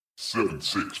7,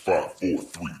 6, 5, 4,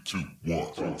 3, 2, 1.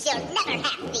 You'll never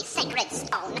have the sacred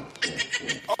stone.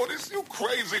 Oh, this you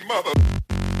crazy mother...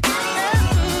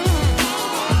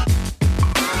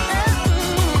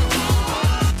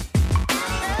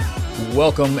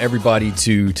 Welcome, everybody,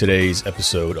 to today's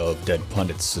episode of Dead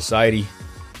Pundits Society.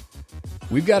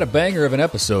 We've got a banger of an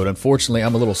episode. Unfortunately,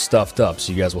 I'm a little stuffed up,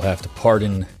 so you guys will have to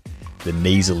pardon the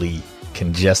nasally,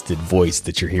 congested voice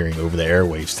that you're hearing over the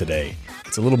airwaves today.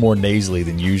 It's a little more nasally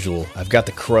than usual. I've got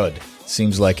the crud.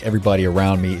 Seems like everybody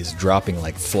around me is dropping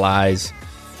like flies.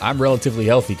 I'm relatively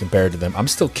healthy compared to them. I'm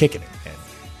still kicking it. And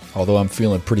although I'm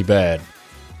feeling pretty bad,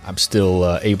 I'm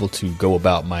still able to go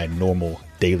about my normal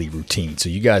daily routine. So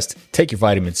you guys take your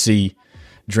vitamin C,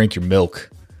 drink your milk,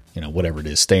 whatever it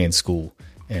is, stay in school.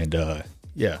 And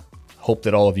hope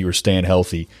that all of you are staying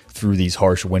healthy through these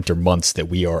harsh winter months that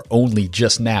we are only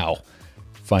just now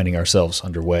finding ourselves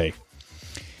underway.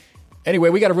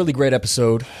 Anyway, we got a really great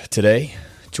episode today.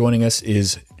 Joining us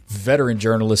is veteran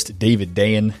journalist David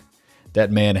Dayen.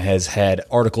 That man has had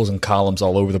articles and columns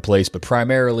all over the place, but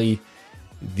primarily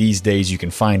these days you can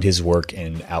find his work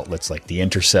in outlets like The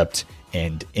Intercept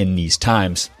and In These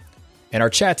Times. And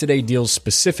our chat today deals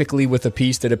specifically with a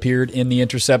piece that appeared in The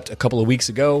Intercept a couple of weeks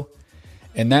ago,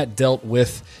 and that dealt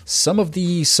with some of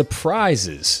the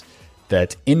surprises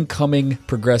that incoming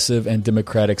progressive and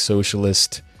democratic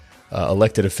socialist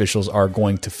elected officials are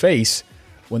going to face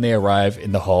when they arrive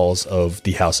in the halls of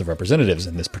the House of Representatives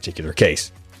in this particular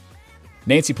case.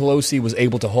 Nancy Pelosi was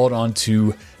able to hold on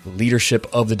to leadership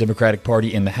of the Democratic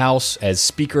Party in the House as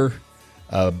Speaker,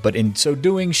 but in so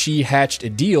doing, she hatched a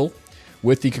deal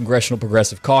with the Congressional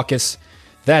Progressive Caucus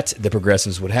that the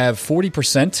progressives would have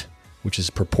 40%, which is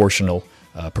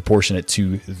proportionate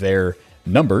to their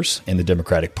numbers in the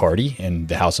Democratic Party in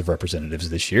the House of Representatives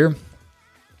this year.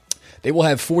 They will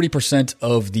have 40%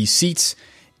 of the seats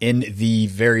in the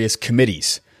various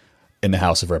committees in the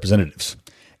House of Representatives.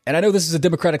 And I know this is a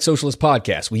Democratic Socialist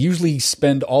podcast. We usually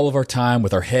spend all of our time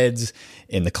with our heads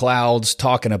in the clouds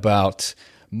talking about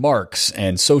Marx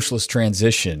and socialist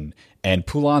transition and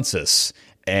Poulantzas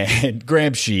and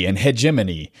Gramsci and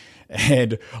hegemony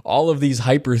and all of these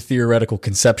hyper-theoretical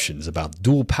conceptions about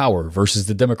dual power versus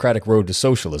the democratic road to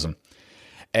socialism.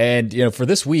 And, for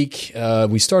this week,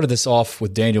 we started this off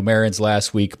with Daniel Marins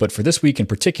last week, but for this week in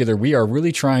particular, we are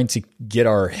really trying to get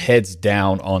our heads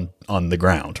down on the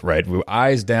ground, right? We're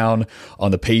eyes down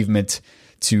on the pavement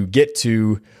to get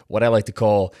to what I like to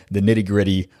call the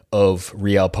nitty-gritty of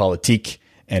realpolitik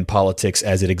and politics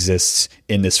as it exists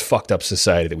in this fucked up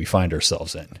society that we find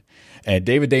ourselves in. And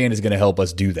David Dayen is going to help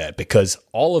us do that because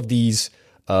all of these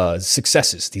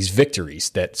successes, these victories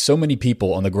that so many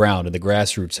people on the ground and the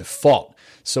grassroots have fought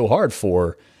so hard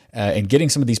for, and getting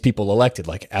some of these people elected,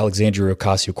 like Alexandria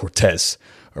Ocasio-Cortez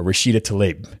or Rashida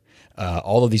Tlaib,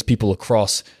 all of these people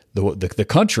across the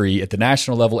country at the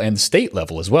national level and the state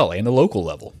level as well, and the local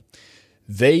level,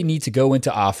 they need to go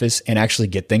into office and actually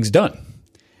get things done.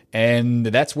 And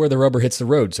that's where the rubber hits the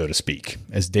road, so to speak,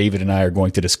 as David and I are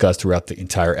going to discuss throughout the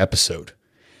entire episode.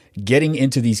 Getting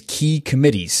into these key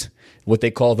committees, what they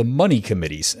call the money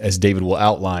committees, as David will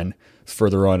outline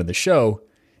further on in the show,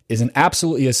 is an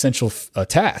absolutely essential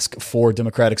task for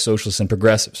democratic socialists and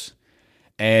progressives.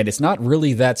 And it's not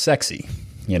really that sexy.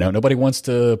 Nobody wants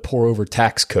to pore over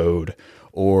tax code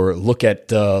or look at,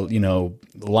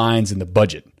 lines in the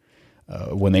budget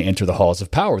when they enter the halls of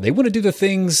power. They want to do the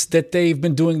things that they've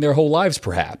been doing their whole lives,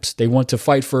 perhaps. They want to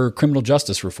fight for criminal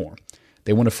justice reform.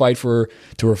 They want to fight to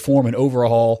reform and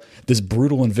overhaul this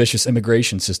brutal and vicious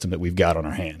immigration system that we've got on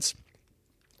our hands.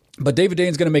 But David Dayen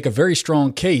is going to make a very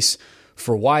strong case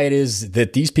for why it is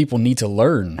that these people need to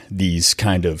learn these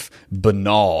kind of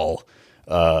banal,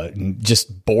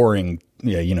 just boring,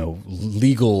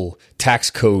 legal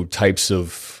tax code types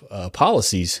of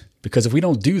policies. Because if we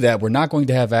don't do that, we're not going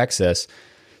to have access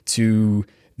to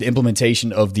the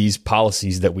implementation of these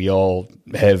policies that we all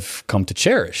have come to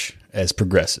cherish as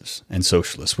progressives and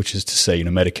socialists, which is to say,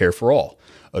 Medicare for all,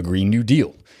 a Green New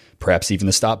Deal, perhaps even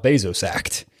the Stop Bezos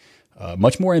Act,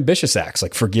 much more ambitious acts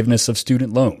like forgiveness of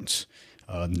student loans,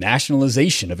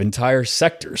 nationalization of entire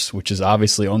sectors, which is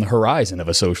obviously on the horizon of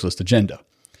a socialist agenda.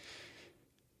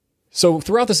 So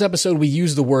throughout this episode, we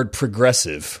use the word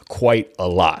progressive quite a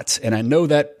lot. And I know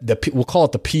that we'll call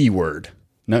it the P word.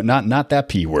 No, not that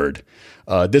P word.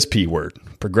 This P word,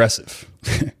 progressive.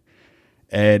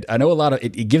 And I know a lot of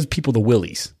it gives people the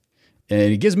willies.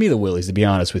 And it gives me the willies, to be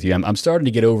honest with you. I'm starting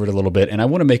to get over it a little bit, and I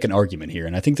want to make an argument here.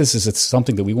 And I think this is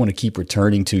something that we want to keep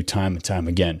returning to time and time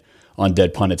again on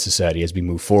Dead Pundit Society as we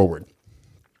move forward.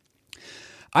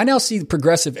 I now see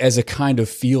progressive as a kind of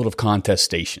field of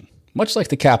contestation, much like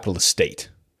the capitalist state.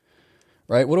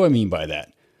 right? What do I mean by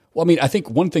that? Well, I mean, I think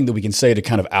one thing that we can say to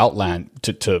kind of outline,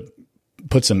 to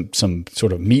put some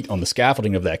sort of meat on the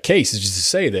scaffolding of that case is just to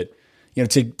say that,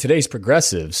 today's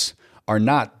progressives are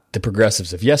not the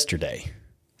progressives of yesterday,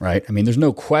 right? I mean, there's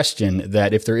no question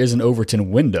that if there is an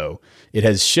Overton window, it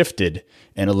has shifted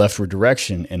in a leftward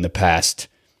direction in the past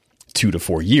 2 to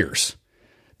 4 years.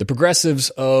 The progressives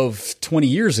of 20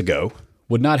 years ago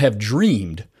would not have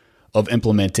dreamed of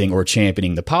implementing or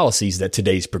championing the policies that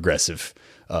today's progressive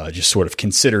just sort of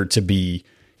considered to be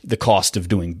the cost of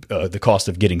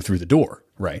getting through the door,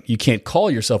 right? You can't call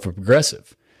yourself a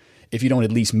progressive if you don't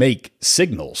at least make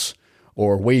signals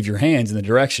or wave your hands in the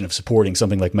direction of supporting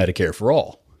something like Medicare for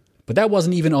all. But that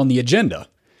wasn't even on the agenda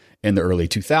in the early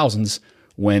 2000s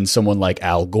when someone like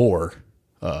Al Gore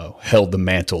held the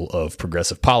mantle of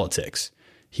progressive politics.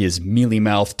 His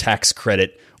mealy-mouthed, tax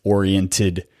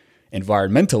credit-oriented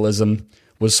environmentalism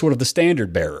was sort of the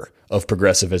standard bearer of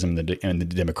progressivism in the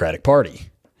Democratic Party.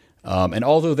 And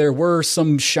although there were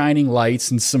some shining lights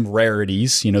and some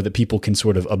rarities, that people can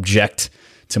sort of object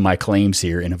to my claims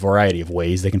here in a variety of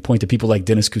ways. They can point to people like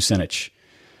Dennis Kucinich.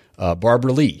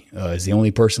 Barbara Lee is the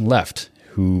only person left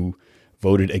who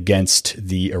voted against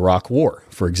the Iraq War,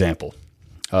 for example.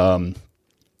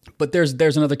 But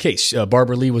there's another case.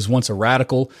 Barbara Lee was once a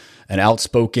radical, an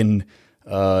outspoken,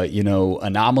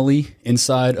 anomaly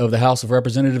inside of the House of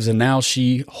Representatives, and now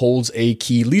she holds a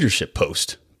key leadership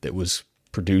post that was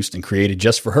produced and created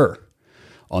just for her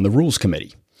on the Rules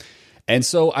Committee. And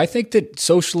so I think that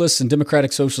socialists and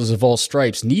democratic socialists of all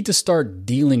stripes need to start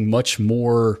dealing much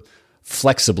more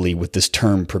flexibly with this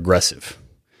term progressive.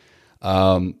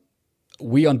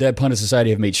 We on Dead Pundit Society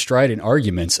have made strident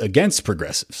arguments against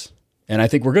progressives. And I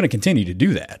think we're going to continue to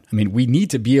do that. I mean, we need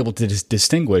to be able to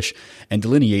distinguish and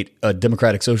delineate a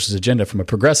democratic socialist agenda from a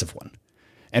progressive one.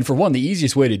 And for one, the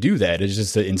easiest way to do that is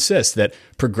just to insist that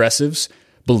progressives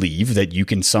believe that you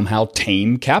can somehow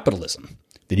tame capitalism,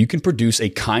 that you can produce a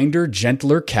kinder,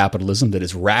 gentler capitalism that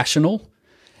is rational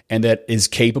and that is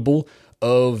capable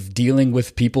of dealing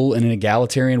with people in an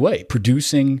egalitarian way,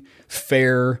 producing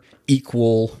fair,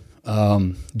 equal,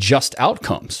 just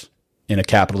outcomes in a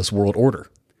capitalist world order.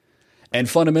 And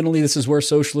fundamentally, this is where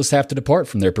socialists have to depart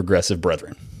from their progressive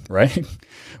brethren, right?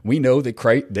 We know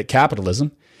that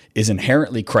capitalism is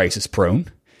inherently crisis-prone,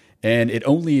 and it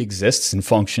only exists and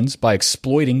functions by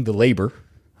exploiting the labor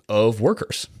of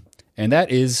workers. And that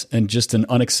is just an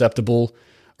unacceptable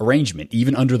arrangement,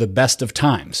 even under the best of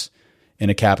times. In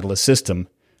a capitalist system,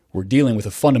 we're dealing with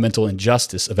a fundamental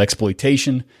injustice of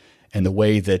exploitation and the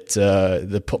way that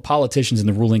the politicians in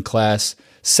the ruling class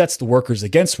sets the workers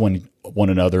against one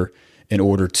another in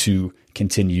order to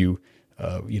continue,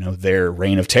 their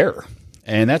reign of terror.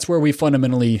 And that's where we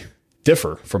fundamentally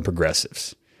differ from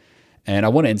progressives. And I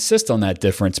want to insist on that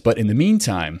difference. But in the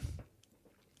meantime,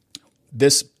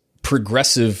 this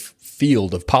progressive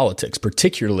field of politics,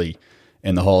 particularly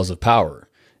in the halls of power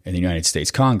in the United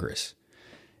States Congress,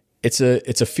 it's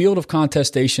a field of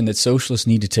contestation that socialists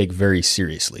need to take very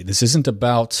seriously. This isn't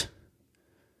about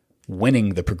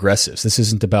winning the progressives. This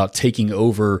isn't about taking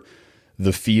over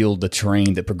the field, the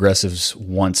terrain that progressives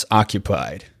once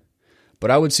occupied. But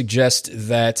I would suggest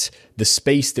that the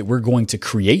space that we're going to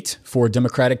create for a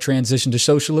democratic transition to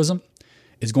socialism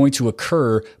is going to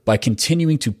occur by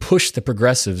continuing to push the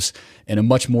progressives in a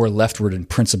much more leftward and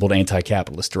principled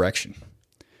anti-capitalist direction.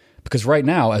 Because right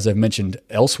now, as I've mentioned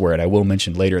elsewhere, and I will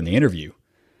mention later in the interview,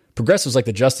 progressives like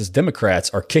the Justice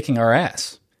Democrats are kicking our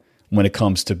ass when it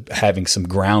comes to having some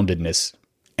groundedness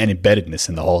and embeddedness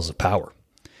in the halls of power.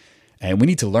 And we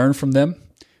need to learn from them.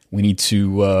 We need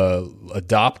to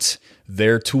adopt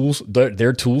their tools,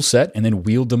 their tool set, and then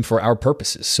wield them for our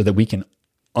purposes so that we can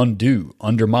undo,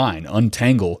 undermine,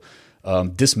 untangle,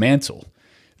 dismantle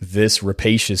this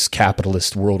rapacious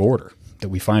capitalist world order that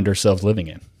we find ourselves living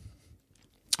in.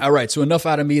 All right, so enough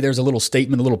out of me. There's a little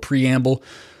statement, a little preamble.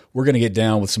 We're going to get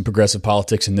down with some progressive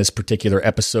politics in this particular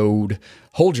episode.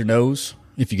 Hold your nose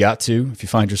if you got to. If you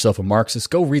find yourself a Marxist,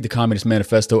 go read the Communist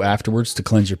Manifesto afterwards to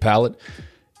cleanse your palate.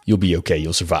 You'll be okay.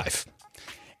 You'll survive.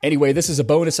 Anyway, this is a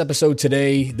bonus episode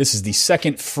today. This is the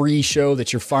second free show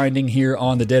that you're finding here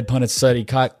on the Dead Pundit Society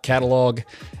catalog,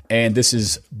 and this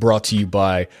is brought to you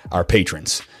by our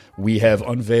patrons. We have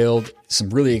unveiled some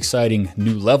really exciting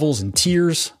new levels and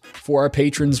tiers for our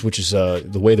patrons, which is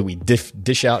the way that we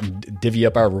dish out and divvy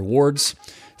up our rewards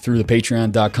through the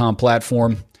patreon.com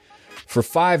platform. For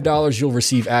 $5, you'll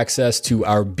receive access to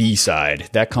our B-side.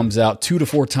 That comes out 2 to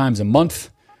 4 times a month.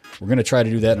 We're going to try to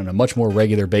do that on a much more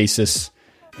regular basis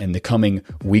in the coming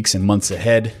weeks and months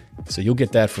ahead. So you'll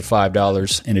get that for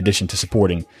 $5 in addition to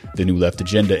supporting the New Left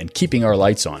Agenda and keeping our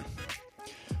lights on.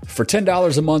 For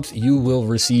 $10 a month, you will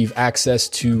receive access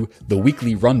to the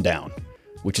Weekly Rundown,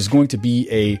 which is going to be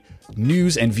a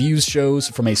news and views shows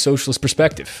from a socialist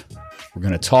perspective. We're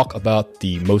going to talk about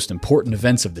the most important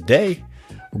events of the day.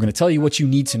 We're going to tell you what you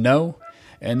need to know.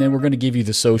 And then we're going to give you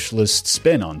the socialist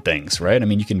spin on things, right? I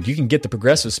mean, you can get the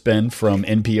progressive spin from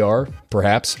NPR,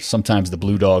 perhaps. Sometimes the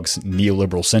Blue Dogs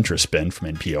neoliberal centrist spin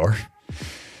from NPR.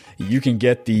 You can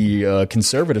get the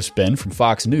conservative spin from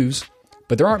Fox News.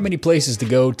 But there aren't many places to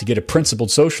go to get a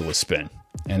principled socialist spin.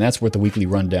 And that's what the Weekly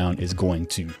Rundown is going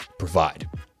to provide.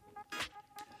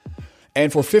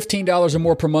 And for $15 or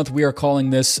more per month, we are calling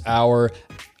this our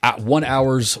 1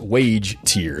 hour's wage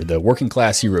tier, the Working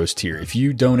Class Heroes tier. If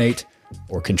you donate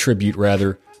or contribute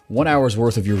rather 1 hour's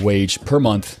worth of your wage per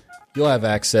month, you'll have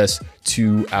access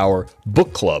to our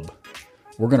book club.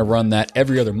 We're going to run that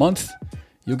every other month.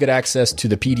 You'll get access to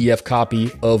the PDF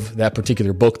copy of that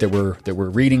particular book that we're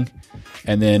reading.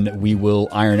 And then we will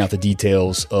iron out the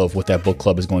details of what that book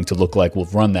club is going to look like. We'll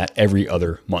run that every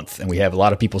other month. And we have a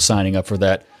lot of people signing up for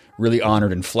that. Really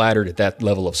honored and flattered at that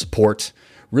level of support.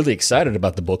 Really excited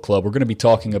about the book club. We're going to be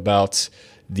talking about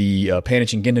the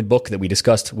Panich and Gindan book that we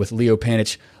discussed with Leo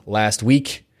Panich last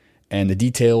week. And the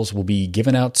details will be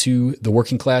given out to the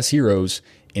Working Class Heroes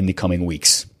in the coming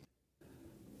weeks.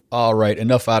 All right,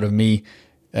 enough out of me.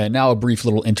 Now a brief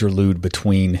little interlude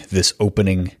between this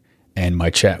opening and my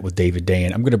chat with David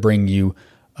Dayen. I'm going to bring you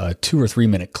a 2 or 3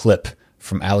 minute clip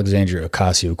from Alexandria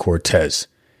Ocasio-Cortez.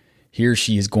 Here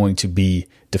she is going to be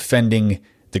defending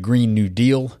the Green New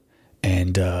Deal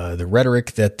and the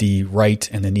rhetoric that the right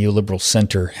and the neoliberal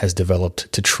center has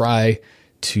developed to try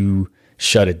to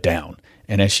shut it down.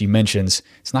 And as she mentions,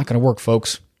 it's not going to work,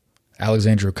 folks.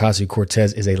 Alexandria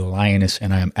Ocasio-Cortez is a lioness,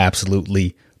 and I am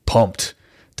absolutely pumped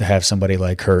to have somebody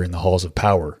like her in the halls of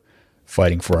power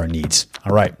fighting for our needs.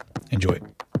 All right, enjoy.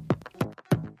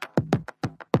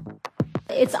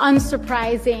 It's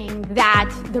unsurprising that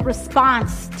the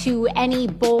response to any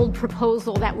bold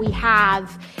proposal that we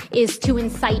have is to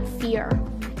incite fear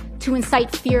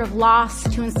of loss,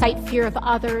 to incite fear of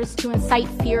others, to incite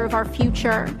fear of our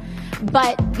future.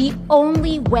 But the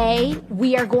only way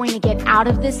we are going to get out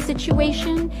of this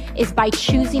situation is by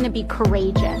choosing to be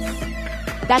courageous.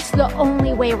 That's the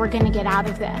only way we're going to get out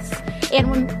of this.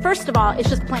 And first of all, it's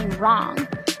just plain wrong.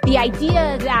 The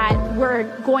idea that we're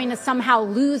going to somehow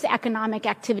lose economic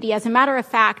activity, as a matter of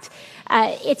fact,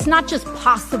 it's not just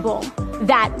possible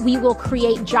that we will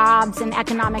create jobs and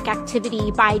economic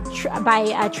activity by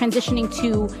transitioning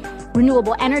to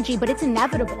renewable energy, but it's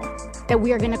inevitable that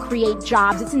we are going to create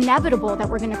jobs. It's inevitable that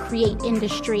we're going to create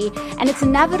industry. And it's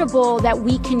inevitable that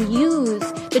we can use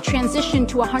the transition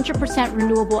to 100%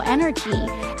 renewable energy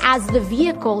as the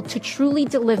vehicle to truly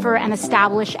deliver and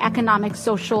establish economic,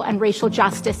 social, and racial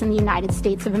justice in the United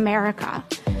States of America.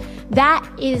 That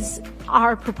is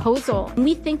our proposal. When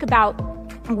we think about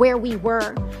where we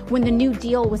were when the New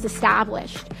Deal was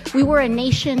established, we were a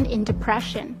nation in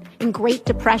depression, in Great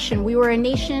Depression. We were a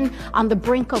nation on the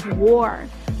brink of war.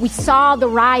 We saw the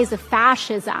rise of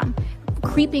fascism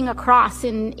creeping across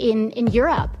in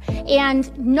Europe.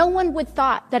 And no one would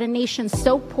thought that a nation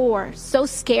so poor, so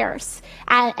scarce,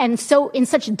 and so in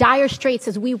such dire straits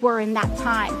as we were in that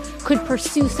time could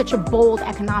pursue such a bold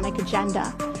economic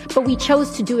agenda. But we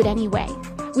chose to do it anyway.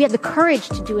 We had the courage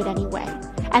to do it anyway.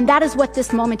 And that is what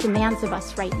this moment demands of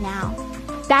us right now.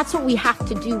 That's what we have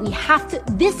to do.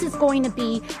 This is going to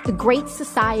be the great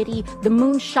society, the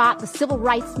moonshot, the civil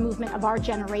rights movement of our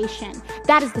generation.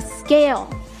 That is the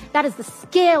scale. That is the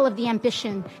scale of the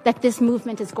ambition that this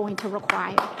movement is going to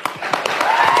require.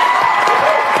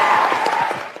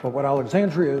 But what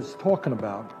Alexandria is talking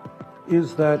about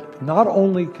is that not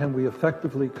only can we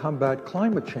effectively combat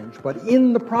climate change, but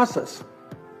in the process,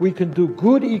 we can do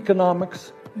good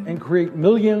economics and create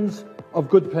millions of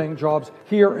good-paying jobs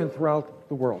here and throughout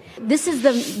the world. This is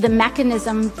the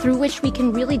mechanism through which we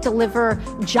can really deliver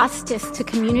justice to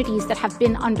communities that have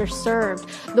been underserved.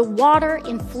 The water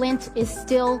in Flint is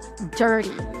still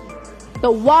dirty.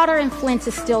 The water in Flint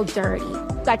is still dirty.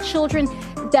 We've got children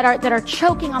that are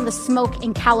choking on the smoke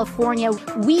in California.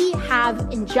 We have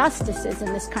injustices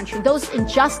in this country. Those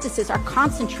injustices are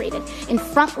concentrated in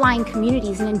frontline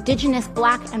communities, in indigenous,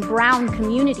 Black, and brown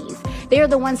communities. They are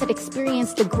the ones that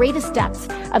experience the greatest depths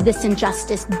of this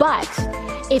injustice. But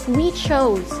if we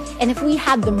chose, and if we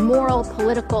had the moral,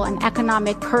 political, and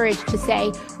economic courage to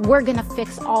say, we're going to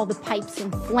fix all the pipes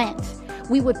in Flint,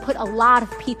 we would put a lot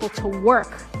of people to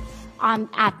work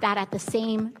at the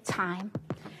same time.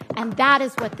 And that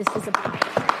is what this is about.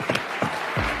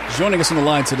 Joining us on the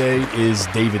line today is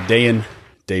David Dayen.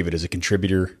 David is a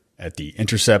contributor at The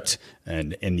Intercept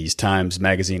and in These Times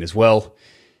magazine as well.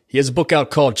 He has a book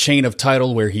out called Chain of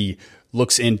Title, where he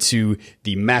looks into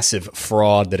the massive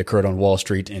fraud that occurred on Wall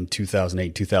Street in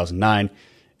 2008, 2009.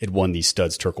 It won the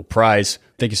Studs Terkel Prize.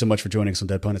 Thank you so much for joining us on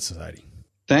Dead Pundit Society.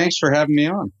 Thanks for having me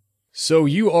on. So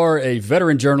you are a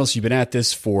veteran journalist. You've been at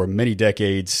this for many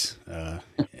decades,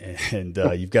 and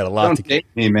you've got a lot Don't date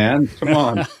me, man. Come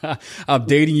on. I'm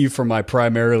dating you for my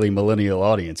primarily millennial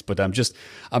audience, but I'm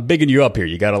bigging you up here.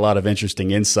 You got a lot of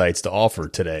interesting insights to offer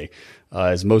today.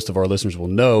 As most of our listeners will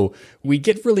know, we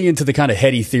get really into the kind of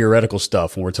heady theoretical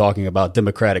stuff when we're talking about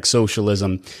democratic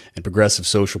socialism and progressive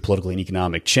social, political, and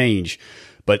economic change.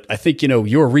 But I think,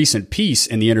 your recent piece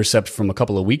in The Intercept from a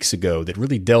couple of weeks ago that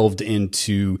really delved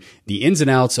into the ins and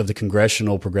outs of the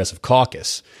Congressional Progressive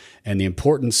Caucus and the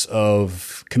importance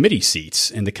of committee seats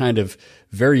and the kind of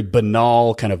very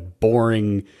banal, kind of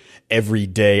boring,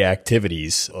 everyday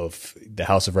activities of the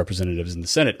House of Representatives and the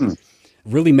Senate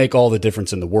really make all the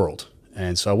difference in the world.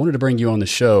 And so I wanted to bring you on the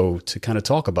show to kind of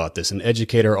talk about this and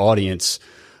educate our audience,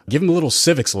 give them a little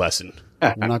civics lesson.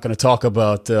 We're not going to talk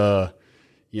about a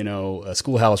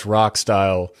Schoolhouse Rock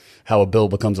style, how a bill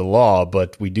becomes a law,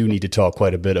 but we do need to talk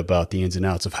quite a bit about the ins and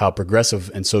outs of how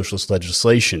progressive and socialist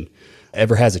legislation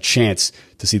ever has a chance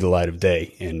to see the light of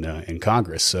day in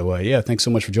Congress. So, thanks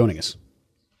so much for joining us.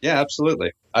 Yeah,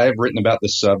 absolutely. I have written about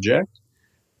this subject.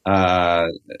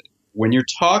 When you're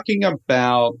talking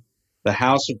about the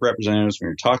House of Representatives, when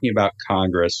you're talking about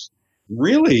Congress,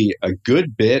 really a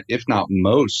good bit, if not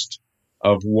most,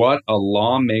 of what a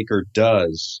lawmaker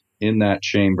does in that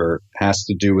chamber has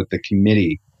to do with the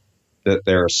committee that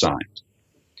they're assigned.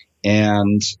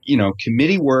 And,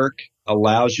 committee work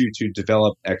allows you to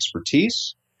develop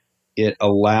expertise. It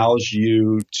allows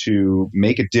you to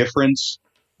make a difference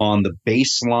on the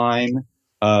baseline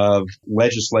of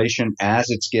legislation as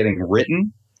it's getting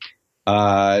written.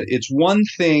 It's one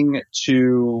thing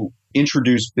to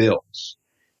introduce bills,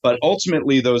 but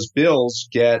ultimately those bills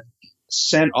get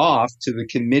sent off to the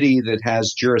committee that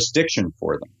has jurisdiction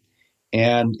for them.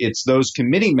 And it's those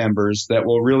committee members that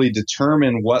will really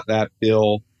determine what that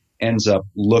bill ends up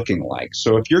looking like.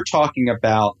 So if you're talking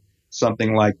about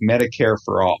something like Medicare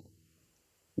for All,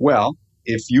 well,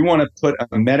 if you want to put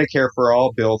a Medicare for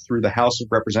All bill through the House of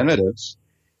Representatives,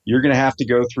 you're going to have to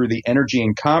go through the Energy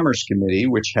and Commerce Committee,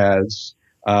 which has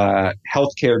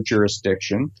healthcare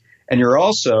jurisdiction. And you're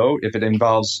also, if it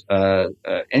involves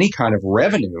any kind of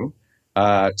revenue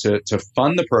to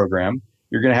fund the program,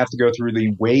 you're going to have to go through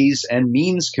the Ways and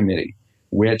Means Committee,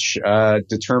 which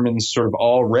determines sort of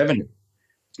all revenue.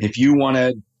 If you want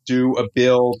to do a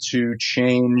bill to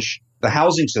change the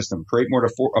housing system, create more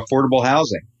affordable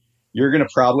housing, you're going to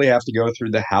probably have to go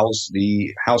through the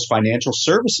House Financial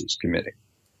Services Committee,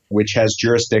 which has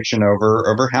jurisdiction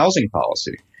over housing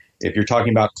policy. If you're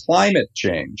talking about climate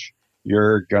change,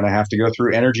 you're going to have to go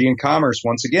through Energy and Commerce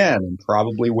once again, and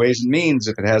probably Ways and Means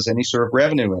if it has any sort of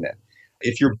revenue in it.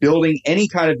 If you're building any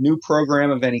kind of new program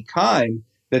of any kind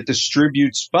that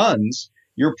distributes funds,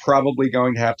 you're probably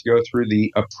going to have to go through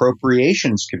the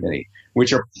Appropriations Committee,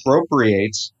 which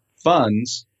appropriates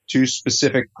funds to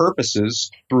specific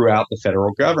purposes throughout the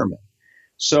federal government.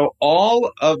 So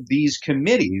all of these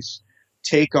committees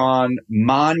take on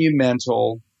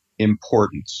monumental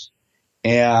importance.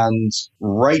 And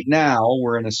right now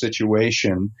we're in a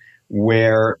situation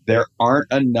where there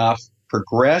aren't enough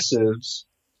progressives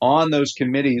on those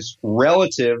committees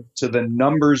relative to the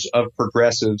numbers of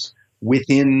progressives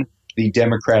within the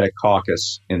Democratic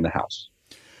caucus in the House.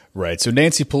 Right. So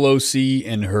Nancy Pelosi,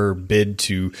 in her bid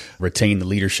to retain the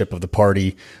leadership of the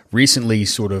party, recently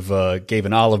sort of gave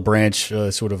an olive branch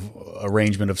sort of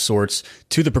arrangement of sorts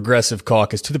to the Progressive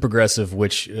Caucus, to the progressives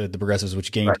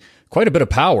which gained quite a bit of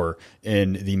power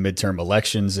in the midterm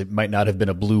elections. It might not have been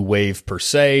a blue wave per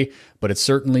se, but it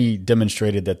certainly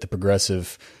demonstrated that the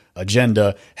progressive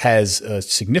agenda has a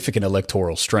significant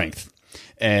electoral strength.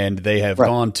 And they have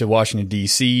gone to Washington,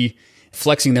 D.C.,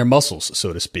 flexing their muscles,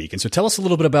 so to speak. And so tell us a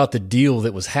little bit about the deal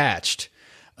that was hatched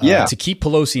to keep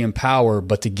Pelosi in power,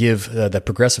 but to give the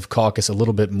Progressive Caucus a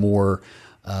little bit more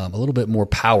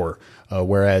power,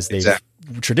 whereas they've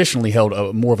traditionally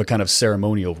held more of a kind of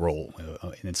ceremonial role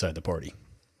inside the party.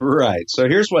 Right. So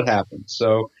here's what happened.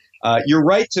 So you're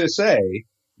right to say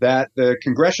that the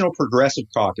Congressional Progressive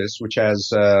Caucus, which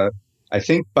has, I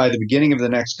think by the beginning of the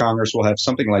next Congress, will have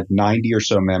something like 90 or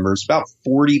so members, about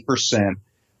 40%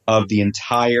 of the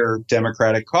entire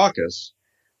Democratic caucus.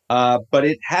 But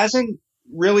it hasn't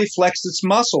really flexed its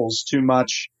muscles too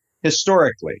much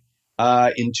historically.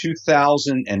 In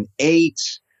 2008,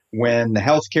 when the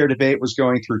healthcare debate was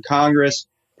going through Congress,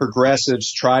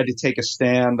 progressives tried to take a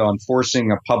stand on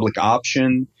forcing a public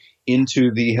option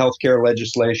into the healthcare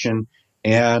legislation.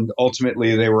 And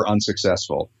ultimately, they were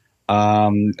unsuccessful.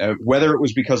 Whether it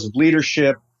was because of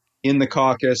leadership in the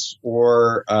caucus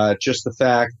or just the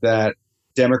fact that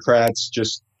Democrats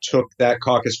just took that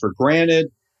caucus for granted,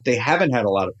 they haven't had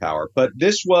a lot of power. But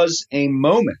this was a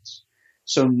moment.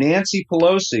 So Nancy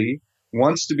Pelosi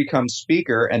wants to become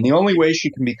Speaker, and the only way she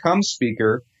can become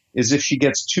Speaker is if she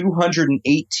gets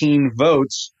 218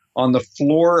 votes on the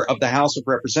floor of the House of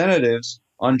Representatives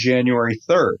on January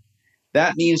 3rd.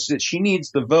 That means that she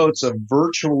needs the votes of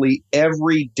virtually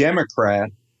every Democrat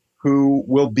who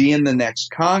will be in the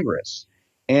next Congress.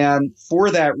 And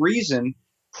for that reason,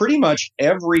 pretty much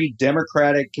every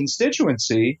Democratic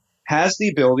constituency has the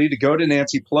ability to go to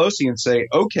Nancy Pelosi and say,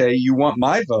 okay, you want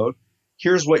my vote,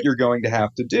 here's what you're going to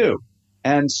have to do.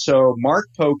 And so Mark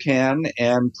Pocan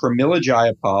and Pramila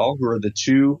Jayapal, who are the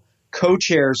two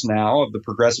co-chairs now of the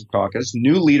Progressive Caucus,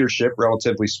 new leadership,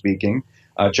 relatively speaking.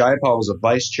 Jayapal was a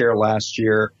vice chair last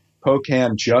year.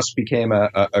 Pocan just became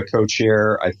a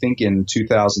co-chair, I think, in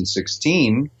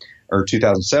 2016 or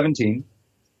 2017.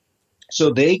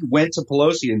 So they went to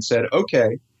Pelosi and said,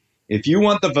 okay, if you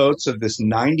want the votes of this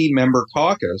 90-member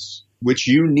caucus, which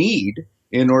you need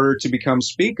in order to become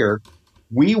Speaker,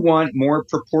 we want more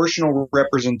proportional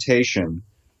representation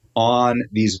on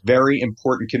these very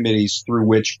important committees through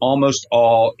which almost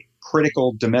all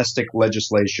critical domestic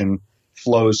legislation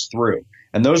flows through.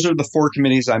 And those are the four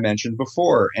committees I mentioned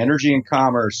before: Energy and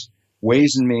Commerce,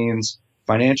 Ways and Means,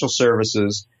 Financial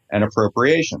Services, and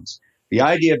Appropriations. The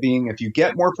idea being if you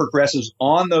get more progressives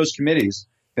on those committees,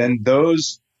 then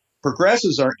those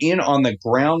progressives are in on the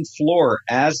ground floor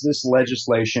as this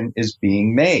legislation is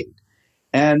being made.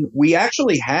 And we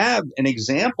actually have an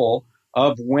example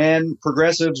of when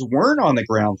progressives weren't on the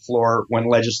ground floor when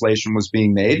legislation was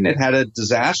being made, and it had a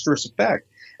disastrous effect.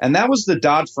 And that was the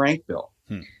Dodd-Frank bill.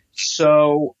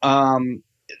 So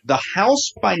the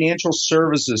House Financial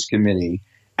Services Committee,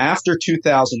 after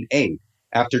 2008,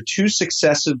 after two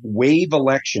successive wave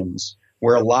elections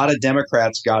where a lot of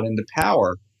Democrats got into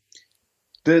power,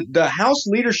 the House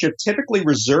leadership typically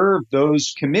reserved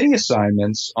those committee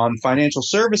assignments on financial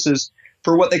services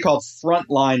for what they called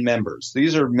frontline members.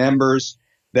 These are members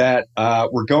that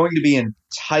were going to be in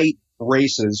tight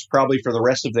races probably for the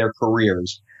rest of their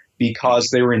careers because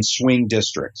they were in swing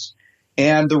districts.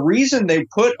 And the reason they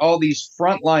put all these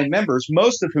frontline members,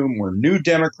 most of whom were New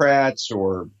Democrats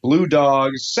or Blue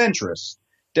Dogs, centrist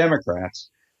Democrats,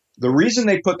 the reason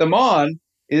they put them on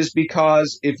is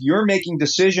because if you're making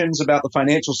decisions about the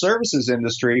financial services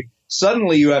industry,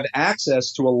 suddenly you have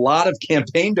access to a lot of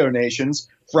campaign donations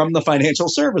from the financial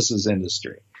services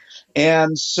industry.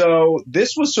 And so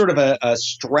this was sort of a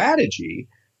strategy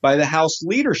by the House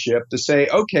leadership to say,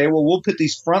 okay, well, we'll put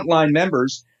these frontline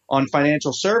members on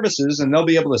financial services and they'll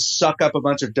be able to suck up a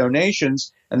bunch of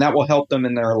donations and that will help them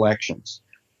in their elections.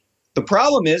 The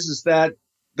problem is that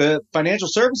the Financial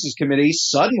Services Committee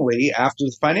suddenly, after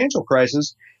the financial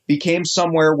crisis, became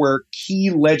somewhere where key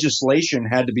legislation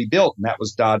had to be built, and that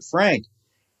was Dodd-Frank.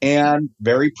 And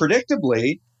very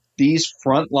predictably, these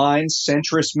frontline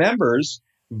centrist members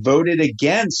voted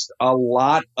against a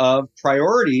lot of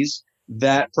priorities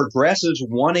that progressives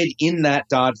wanted in that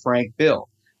Dodd-Frank bill.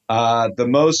 The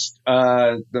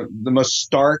most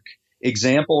stark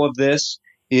example of this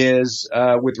is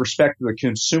with respect to the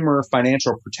Consumer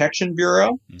Financial Protection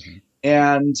Bureau. Mm-hmm.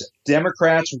 And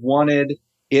Democrats wanted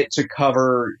it to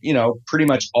cover, pretty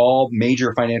much all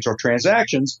major financial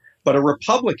transactions. But a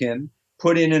Republican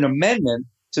put in an amendment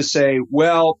to say,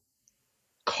 well,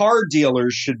 car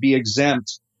dealers should be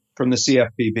exempt from the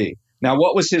CFPB. Now,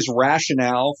 what was his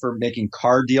rationale for making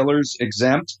car dealers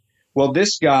exempt? Well,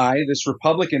 this guy, this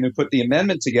Republican who put the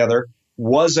amendment together,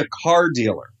 was a car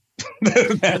dealer.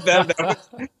 that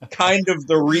was kind of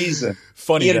the reason.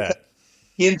 Funny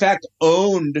He, in fact,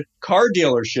 owned car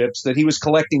dealerships that he was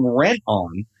collecting rent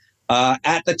on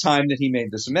at the time that he made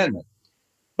this amendment.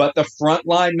 But the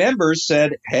frontline members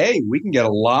said, hey, we can get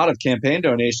a lot of campaign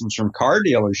donations from car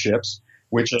dealerships,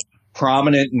 which is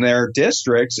prominent in their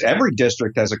districts. Every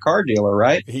district has a car dealer,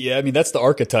 right? Yeah, I mean, that's the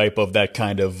archetype of that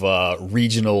kind of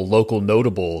regional, local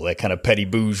notable, that kind of petty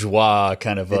bourgeois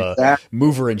kind of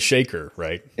mover and shaker,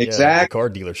 right? Exactly. Yeah, the car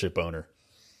dealership owner.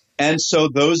 And so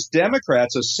those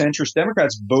Democrats, those centrist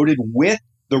Democrats, voted with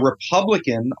the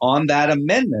Republican on that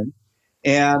amendment,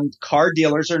 and car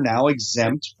dealers are now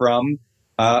exempt from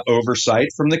oversight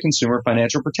from the Consumer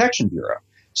Financial Protection Bureau.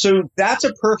 So that's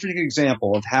a perfect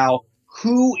example of how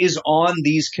who is on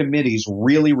these committees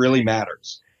really, really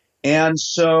matters. And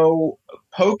so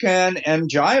Pocan and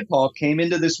Jayapal came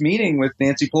into this meeting with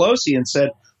Nancy Pelosi and said,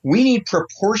 we need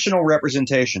proportional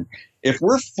representation. If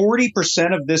we're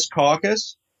 40% of this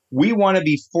caucus, we want to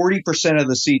be 40% of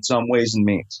the seats on Ways and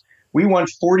Means. We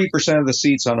want 40% of the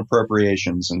seats on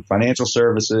appropriations and financial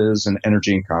services and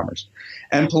energy and commerce.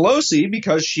 And Pelosi,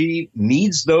 because she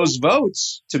needs those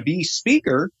votes to be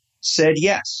speaker, said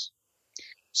yes.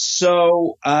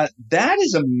 So that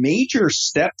is a major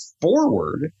step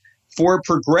forward for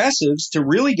progressives to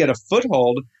really get a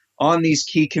foothold on these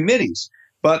key committees.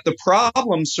 But the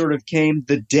problem sort of came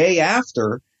the day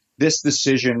after this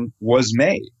decision was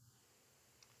made.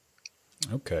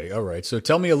 Okay, all right. So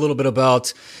tell me a little bit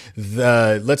about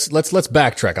let's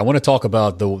backtrack. I want to talk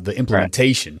about the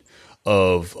implementation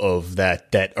of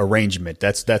that arrangement.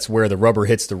 That's where the rubber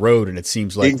hits the road, and it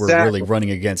seems like we're really running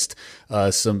against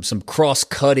some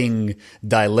cross-cutting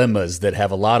dilemmas that have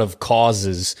a lot of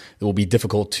causes that will be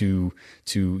difficult to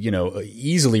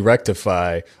easily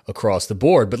rectify across the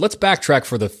board. But let's backtrack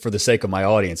for the sake of my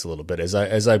audience a little bit.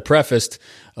 As I prefaced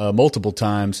multiple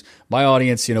times, my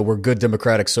audience, we're good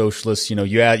democratic socialists. You want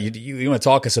to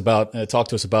talk to us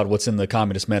about what's in the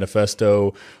Communist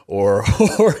Manifesto or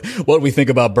what we think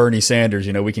about Bernie Sanders.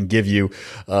 We can give you,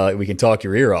 we can talk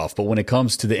your ear off. But when it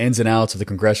comes to the ins and outs of the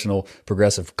Congressional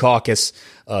Progressive Caucus,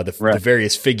 the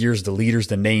various figures, the leaders,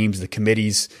 the names, the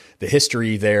committees, the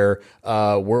history there,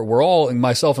 we're all, and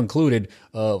myself included,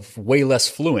 way less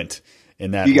fluent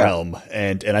in that realm.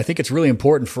 And I think it's really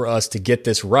important for us to get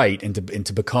this right and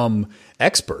to become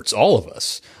experts, all of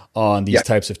us, on these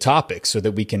types of topics, so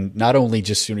that we can not only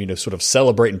just sort of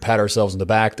celebrate and pat ourselves on the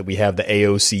back that we have the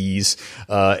AOCs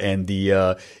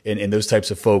and those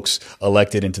types of folks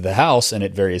elected into the House and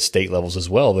at various state levels as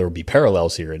well. There will be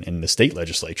parallels here in the state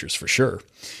legislatures for sure.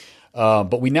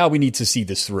 But we need to see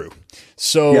this through.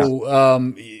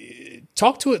 So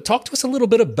talk to us a little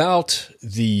bit about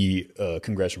the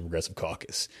Congressional Progressive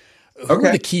Caucus. Who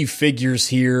are the key figures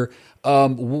here?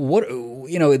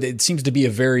 It seems to be a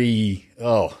very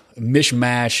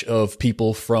mishmash of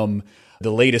people from the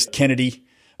latest Kennedy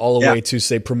all the way to,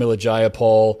 say, Pramila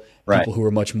Jayapal, people who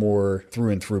are much more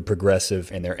through and through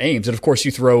progressive in their aims. And of course,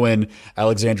 you throw in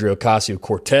Alexandria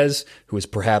Ocasio-Cortez, who is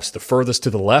perhaps the furthest to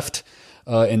the left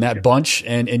in that bunch.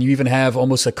 And you even have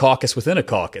almost a caucus within a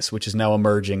caucus, which is now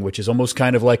emerging, which is almost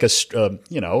kind of like a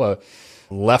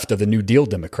left of the New Deal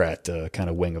Democrat kind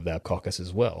of wing of that caucus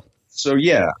as well. So,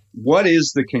 what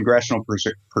is the Congressional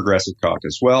Progressive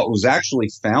Caucus? Well, it was actually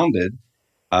founded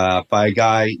by a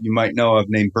guy you might know of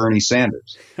named Bernie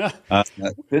Sanders.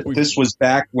 This was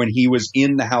back when he was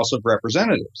in the House of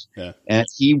Representatives. Yeah. And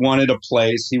he wanted a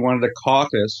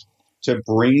caucus to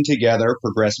bring together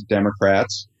progressive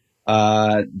Democrats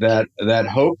that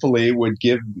hopefully would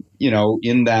give,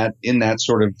 in that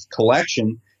sort of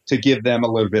collection, to give them a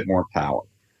little bit more power.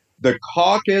 The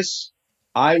caucus,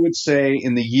 I would say,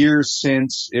 in the years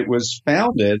since it was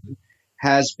founded,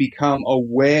 has become a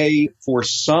way for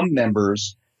some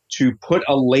members to put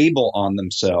a label on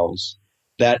themselves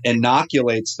that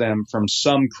inoculates them from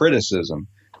some criticism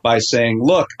by saying,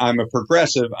 look, I'm a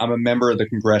progressive, I'm a member of the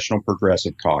Congressional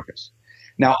Progressive Caucus.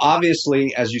 Now,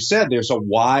 obviously, as you said, there's a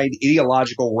wide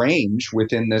ideological range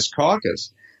within this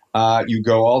caucus. You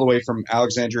go all the way from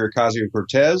Alexandria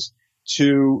Ocasio-Cortez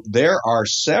to there are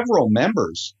several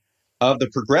members of the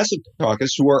Progressive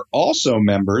Caucus who are also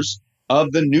members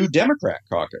of the New Democrat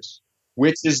Caucus,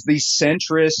 which is the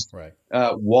centrist,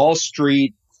 Wall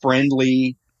Street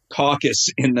friendly caucus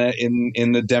in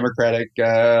the Democratic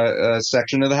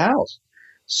section of the House.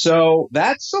 So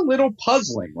that's a little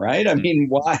puzzling, right? I mean,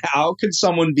 how could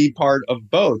someone be part of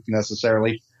both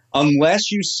necessarily,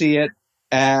 unless you see it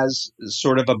as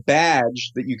sort of a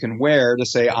badge that you can wear to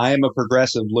say, I am a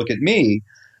progressive, look at me.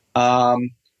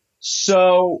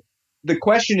 So the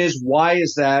question is, why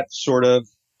is that sort of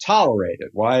tolerated?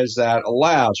 Why is that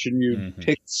allowed? Shouldn't you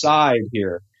pick a side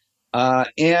here?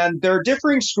 And there are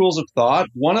differing schools of thought.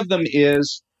 One of them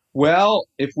is, well,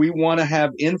 if we want to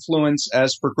have influence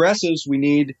as progressives, we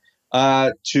need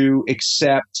to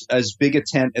accept as big a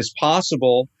tent as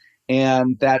possible.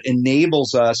 And that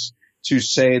enables us to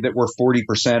say that we're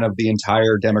 40% of the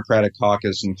entire Democratic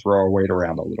caucus and throw our weight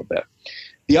around a little bit.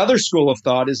 The other school of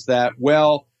thought is that,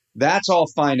 well, that's all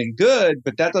fine and good,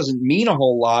 but that doesn't mean a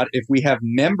whole lot if we have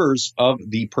members of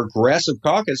the Progressive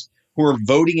Caucus who are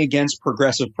voting against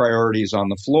progressive priorities on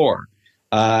the floor.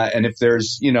 And if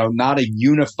there's, not a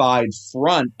unified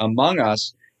front among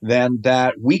us, then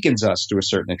that weakens us to a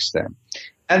certain extent.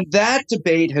 And that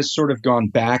debate has sort of gone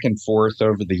back and forth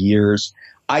over the years.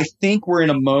 I think we're in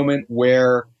a moment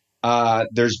where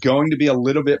there's going to be a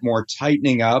little bit more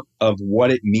tightening up of what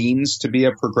it means to be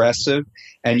a progressive,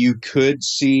 and you could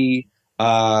see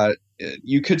the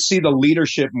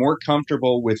leadership more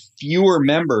comfortable with fewer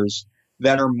members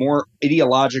that are more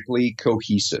ideologically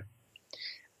cohesive.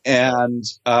 And,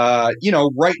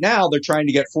 right now they're trying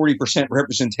to get 40%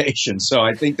 representation. So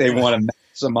I think they want to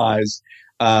maximize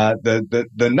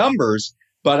the numbers.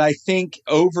 But I think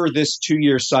over this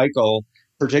 2-year cycle,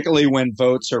 particularly when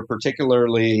votes are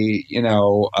particularly,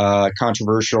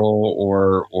 controversial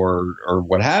or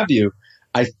what have you,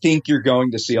 I think you're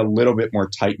going to see a little bit more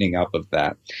tightening up of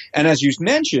that. And as you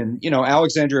mentioned,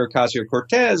 Alexandria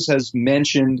Ocasio-Cortez has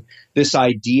mentioned this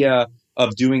idea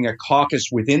of doing a caucus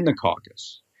within the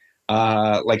caucus,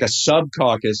 like a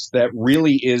sub-caucus that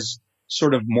really is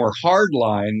sort of more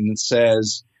hardline and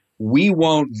says, we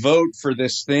won't vote for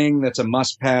this thing that's a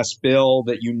must-pass bill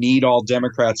that you need all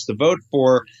Democrats to vote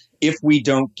for if we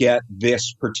don't get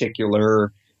this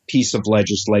particular piece of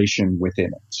legislation within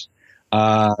it.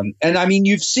 And I mean,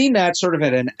 you've seen that sort of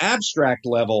at an abstract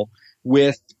level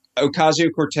with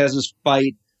Ocasio-Cortez's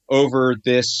fight over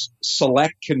this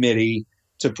select committee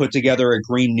to put together a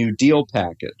Green New Deal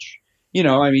package.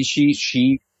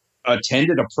 She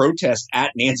attended a protest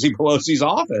at Nancy Pelosi's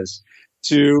office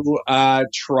to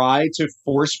try to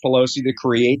force Pelosi to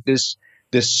create this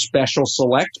special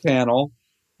select panel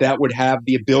that would have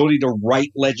the ability to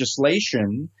write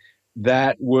legislation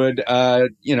that would,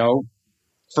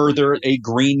 further a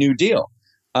Green New Deal.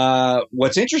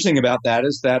 What's interesting about that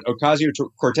is that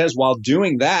Ocasio-Cortez, while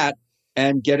doing that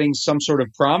and getting some sort of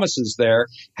promises there,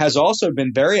 has also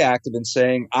been very active in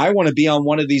saying, I want to be on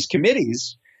one of these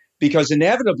committees, because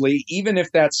inevitably, even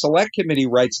if that select committee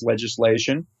writes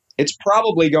legislation, it's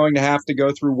probably going to have to go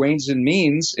through Ways and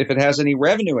Means if it has any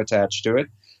revenue attached to it.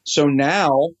 So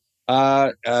now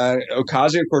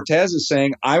Ocasio-Cortez is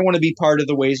saying, I want to be part of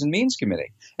the Ways and Means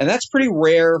Committee. And that's pretty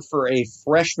rare for a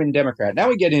freshman Democrat. Now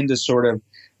we get into sort of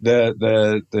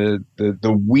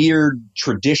the weird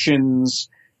traditions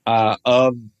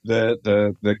of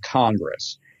the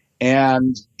Congress.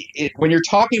 And when you're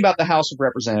talking about the House of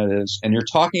Representatives and you're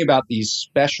talking about these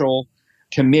special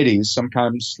committees,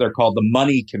 sometimes they're called the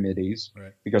money committees,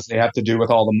 right, because they have to do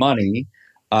with all the money,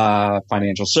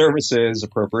 financial services,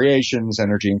 appropriations,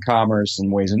 energy and commerce,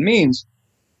 and Ways and Means.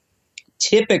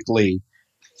 Typically,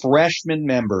 freshman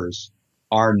members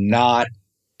are not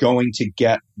going to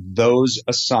get those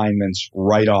assignments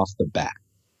right off the bat.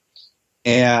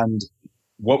 And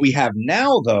what we have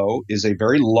now, though, is a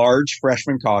very large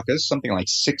freshman caucus, something like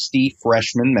 60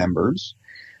 freshman members.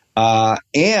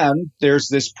 And there's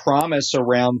this promise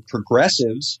around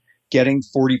progressives getting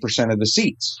 40% of the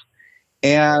seats.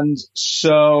 And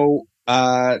so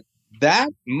that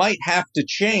might have to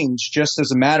change just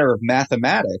as a matter of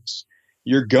mathematics.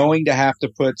 You're going to have to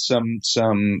put some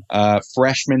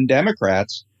freshman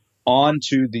Democrats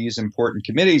onto these important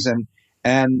committees.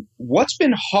 And what's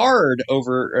been hard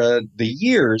over the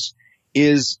years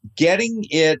is getting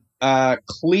it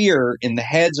clear in the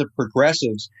heads of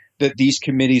progressives that these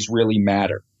committees really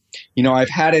matter. I've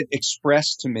had it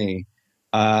expressed to me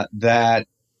that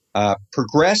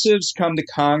progressives come to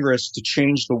Congress to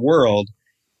change the world,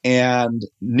 and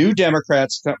new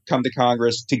Democrats come to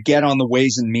Congress to get on the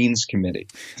Ways and Means Committee.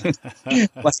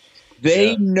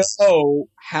 They know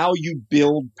how you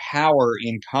build power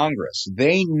in Congress.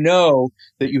 They know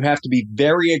that you have to be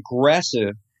very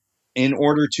aggressive in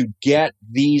order to get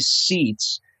these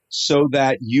seats so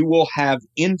that you will have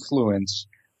influence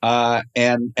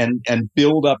and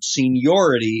build up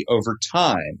seniority over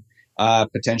time,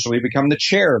 potentially become the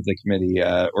chair of the committee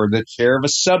or the chair of a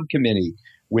subcommittee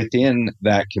within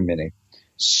that committee.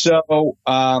 So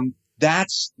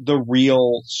that's the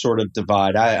real sort of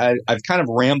divide. I've kind of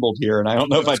rambled here, and I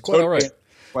don't know if I've quite all right.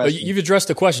 You've addressed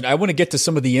the question. I want to get to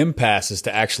some of the impasses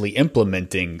to actually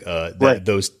implementing right,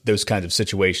 those kinds of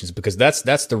situations, because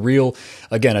that's the real,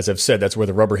 again, as I've said, that's where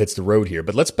the rubber hits the road here.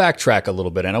 But let's backtrack a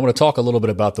little bit, and I want to talk a little bit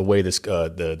about the way this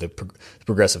the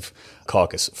Progressive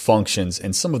Caucus functions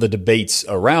and some of the debates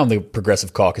around the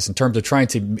Progressive Caucus in terms of trying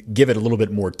to give it a little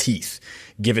bit more teeth,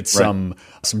 give it some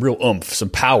real oomph, some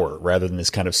power, rather than this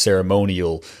kind of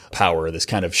ceremonial power, this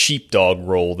kind of sheepdog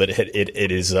role that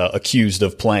it is accused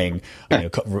of playing.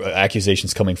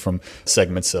 Accusations coming from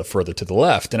segments further to the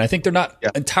left. And I think they're not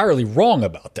entirely wrong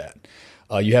about that.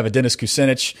 You have a Dennis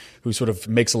Kucinich who sort of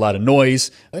makes a lot of noise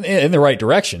in the right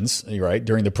directions, right,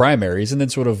 during the primaries, and then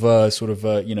sort of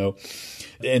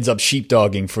ends up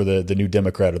sheepdogging for the new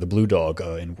Democrat or the blue dog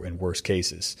in worst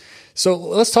cases. So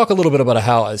let's talk a little bit about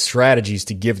how strategies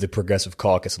to give the Progressive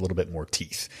Caucus a little bit more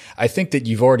teeth. I think that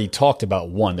you've already talked about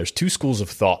one. There's two schools of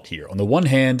thought here. On the one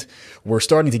hand, we're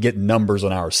starting to get numbers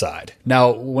on our side.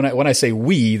 Now, when I say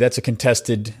we, that's a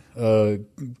contested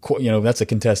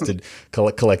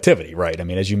collectivity, right? I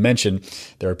mean, as you mentioned,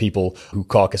 there are people who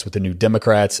caucus with the New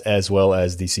Democrats as well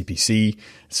as the CPC.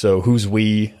 So who's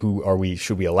we? Who are we?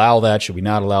 Should we allow that? Should we not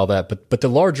not allow that? But the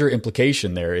larger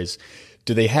implication there is,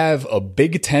 do they have a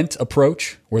big tent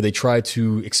approach where they try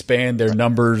to expand their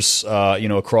numbers,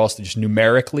 across just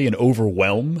numerically and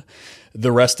overwhelm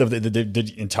the rest of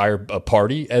the entire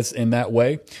party as in that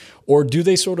way? Or do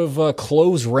they sort of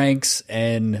close ranks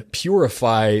and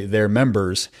purify their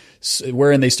members,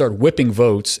 wherein they start whipping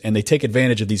votes and they take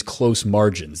advantage of these close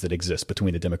margins that exist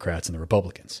between the Democrats and the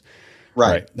Republicans?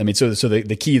 Right. I mean, so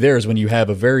the key there is when you have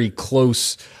a very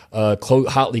close,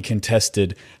 hotly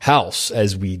contested House,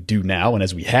 as we do now and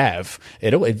as we have,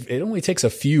 it only takes a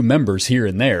few members here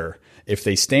and there if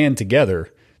they stand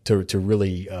together to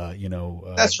really,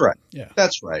 That's right. Yeah,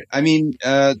 that's right. I mean,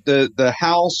 the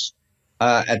House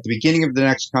at the beginning of the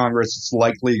next Congress, it's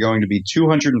likely going to be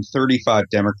 235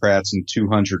 Democrats and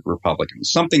 200 Republicans,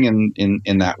 something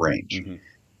in that range. Mm-hmm.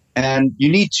 And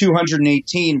you need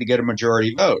 218 to get a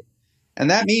majority vote. And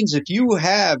that means if you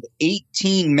have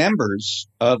 18 members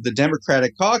of the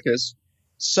Democratic caucus,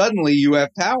 suddenly you have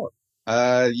power.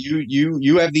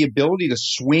 You have the ability to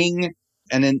swing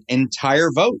an entire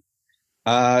vote.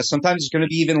 Sometimes it's going to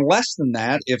be even less than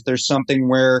that if there's something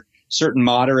where certain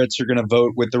moderates are going to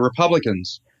vote with the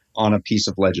Republicans on a piece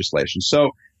of legislation.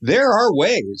 So there are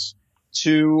ways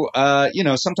to,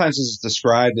 sometimes this is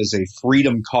described as a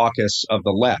freedom caucus of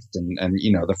the left. And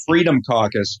the Freedom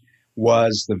Caucus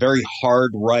was the very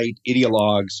hard right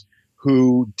ideologues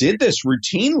who did this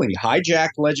routinely,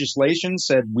 hijacked legislation,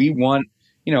 said we want,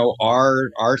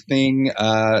 our thing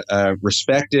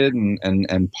respected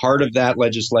and part of that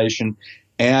legislation.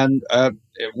 And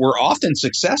were often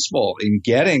successful in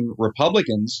getting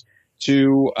Republicans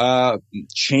to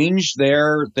change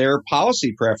their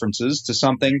policy preferences to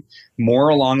something more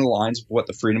along the lines of what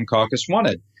the Freedom Caucus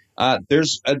wanted.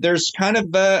 There's kind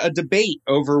of a debate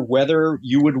over whether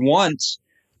you would want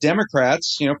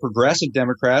Democrats, progressive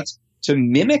Democrats, to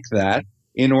mimic that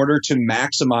in order to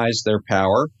maximize their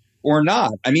power or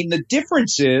not. I mean, the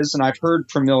difference is, and I've heard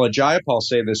Pramila Jayapal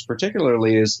say this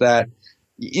particularly, is that,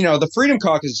 the Freedom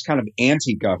Caucus is kind of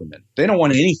anti-government. They don't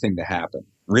want anything to happen,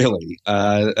 really.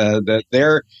 That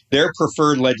their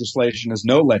preferred legislation is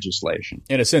no legislation.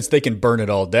 In a sense, they can burn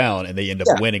it all down, and they end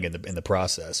up winning in the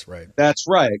process, right? That's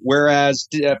right. Whereas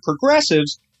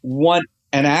progressives want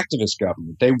an activist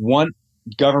government. They want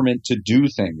government to do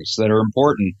things that are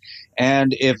important.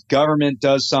 And if government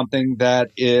does something that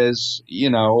is,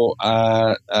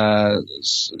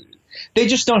 they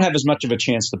just don't have as much of a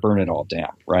chance to burn it all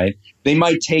down, right? They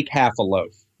might take half a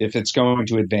loaf if it's going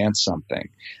to advance something.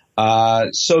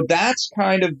 So that's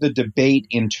kind of the debate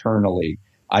internally,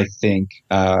 I think,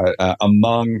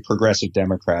 among progressive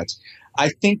Democrats. I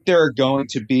think there are going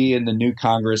to be in the new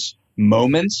Congress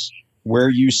moments where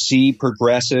you see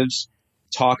progressives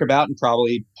talk about and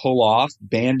probably pull off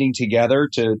banding together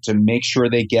to make sure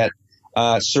they get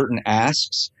certain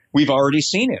asks. We've already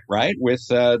seen it, right, with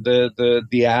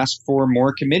the ask for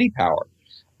more committee power.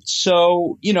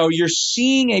 So, you're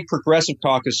seeing a progressive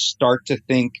caucus start to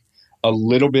think a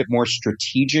little bit more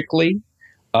strategically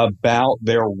about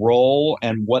their role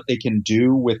and what they can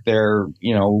do with their,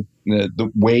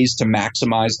 the ways to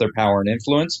maximize their power and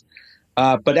influence.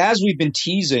 But as we've been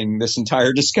teasing this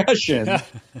entire discussion,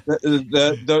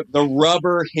 the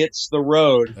rubber hits the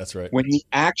road. That's right. When you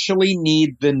actually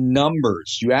need the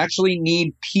numbers, you actually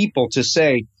need people to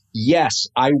say, yes,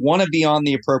 I want to be on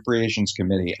the Appropriations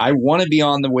Committee. I want to be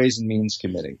on the Ways and Means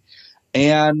Committee.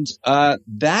 And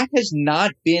that has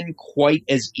not been quite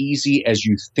as easy as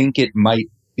you think it might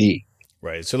be.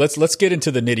 Right. So let's get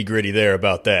into the nitty gritty there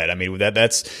about that. I mean,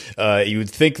 that's you would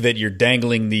think that you're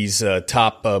dangling these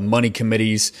top money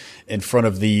committees in front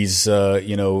of these,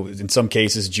 in some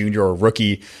cases, junior or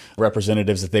rookie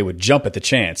representatives, that they would jump at the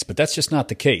chance. But that's just not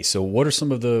the case. So what are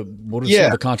some of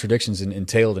the contradictions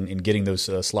entailed in getting those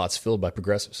slots filled by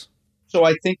progressives? So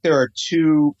I think there are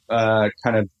two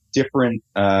kind of different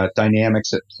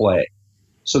dynamics at play.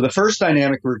 So the first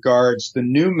dynamic regards the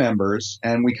new members,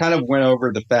 and we kind of went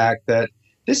over the fact that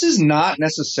this is not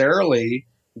necessarily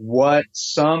what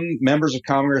some members of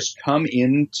Congress come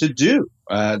in to do.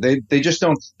 They just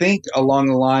don't think along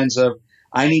the lines of,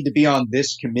 I need to be on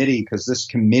this committee because this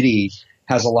committee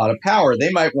has a lot of power.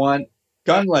 They might want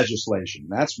gun legislation.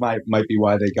 That's might be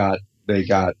why they got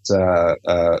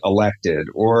elected,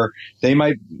 or they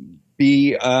might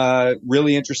be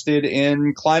really interested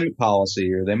in climate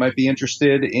policy, or they might be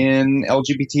interested in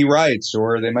LGBT rights,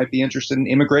 or they might be interested in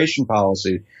immigration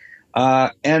policy.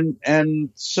 And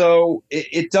so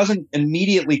it doesn't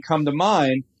immediately come to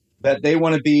mind that they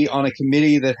want to be on a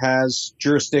committee that has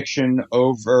jurisdiction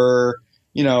over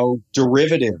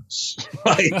derivatives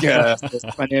like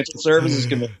the Financial Services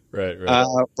Committee, right.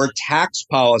 Or tax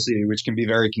policy, which can be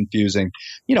very confusing.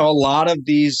 A lot of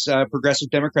these progressive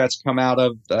Democrats come out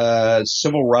of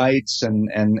civil rights and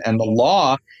the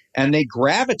law, and they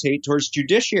gravitate towards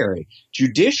judiciary.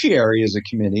 Judiciary is a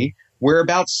committee where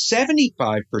about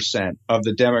 75% of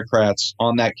the Democrats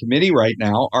on that committee right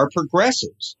now are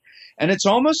progressives. And it's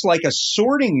almost like a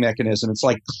sorting mechanism. It's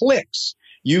like cliques.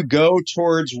 You go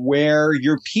towards where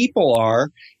your people are,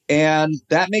 and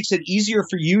that makes it easier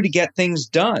for you to get things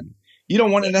done. You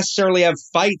don't want to necessarily have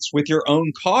fights with your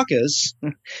own caucus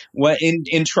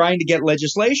in trying to get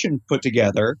legislation put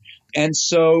together. And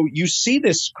so you see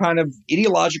this kind of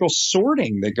ideological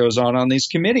sorting that goes on these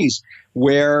committees,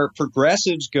 where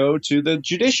progressives go to the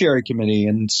Judiciary Committee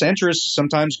and centrists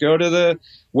sometimes go to the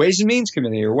Ways and Means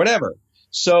Committee or whatever.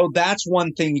 So that's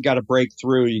one thing you got to break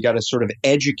through. You got to sort of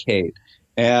educate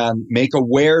and make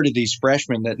aware to these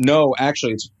freshmen that, no,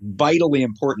 actually, it's vitally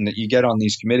important that you get on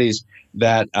these committees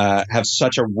that have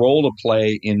such a role to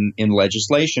play in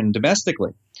legislation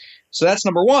domestically. So that's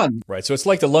number one. Right. So it's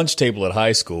like the lunch table at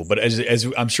high school. But as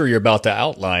I'm sure you're about to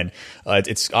outline,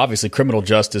 it's obviously criminal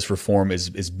justice reform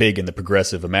is big in the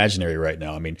progressive imaginary right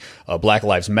now. I mean, Black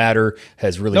Lives Matter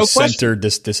has really centered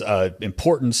this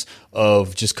importance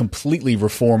of just completely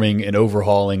reforming and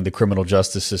overhauling the criminal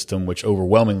justice system, which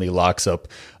overwhelmingly locks up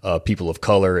people of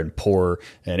color and poor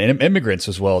and immigrants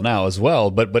as well now as well.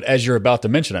 But as you're about to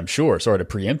mention, I'm sure, sorry to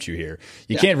preempt you here,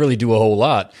 you can't really do a whole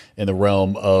lot in the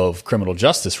realm of criminal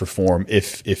justice reform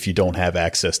if you don't have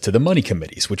access to the money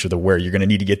committees, which are where you're going to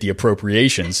need to get the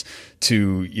appropriations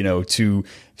to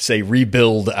say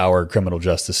rebuild our criminal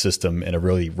justice system in a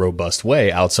really robust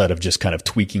way outside of just kind of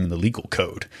tweaking the legal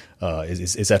code.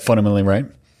 Is that fundamentally right?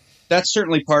 That's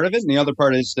certainly part of it. And the other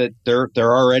part is that there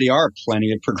already are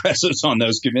plenty of progressives on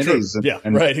those committees. True.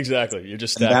 Right. Exactly. You're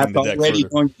just stacking the deck already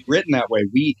going to be written that way.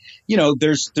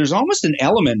 There's almost an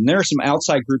element, and there are some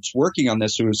outside groups working on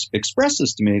this who has expressed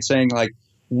this to me, saying like,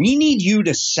 we need you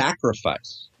to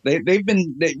sacrifice. They've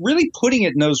been really putting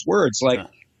it in those words. Like,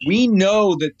 we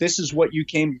know that this is what you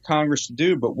came to Congress to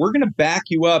do, but we're going to back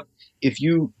you up if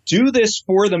you do this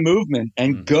for the movement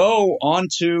and go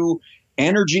onto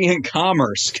Energy and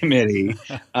Commerce Committee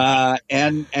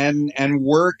and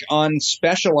work on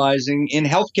specializing in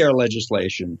healthcare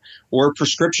legislation or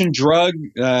prescription drug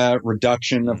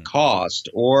reduction of cost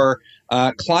or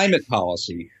climate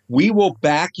policy. We will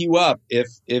back you up if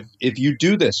you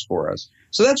do this for us.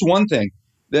 So that's one thing.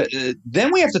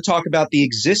 Then we have to talk about the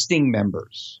existing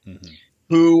members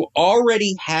who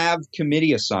already have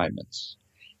committee assignments.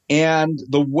 And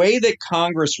the way that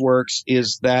Congress works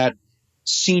is that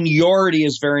seniority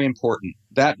is very important.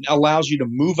 That allows you to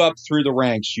move up through the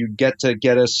ranks. You get to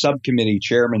get a subcommittee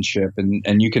chairmanship,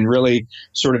 and you can really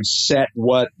sort of set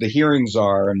what the hearings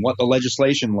are and what the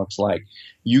legislation looks like.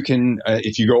 You can,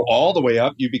 if you go all the way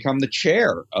up, you become the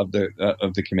chair of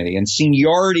the committee, and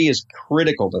seniority is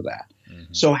critical to that.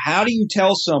 So how do you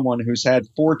tell someone who's had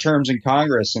 4 terms in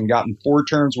Congress and gotten 4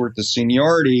 terms worth of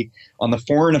seniority on the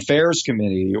Foreign Affairs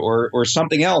Committee or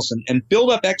something else and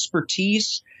build up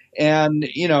expertise and,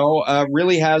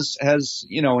 really has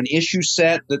an issue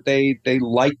set that they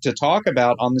like to talk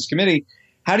about on this committee?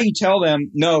 How do you tell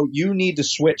them, no, you need to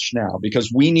switch now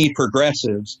because we need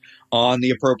progressives on the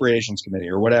Appropriations Committee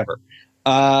or whatever?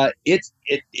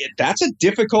 That's a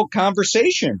difficult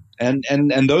conversation,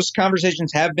 and those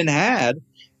conversations have been had,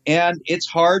 and it's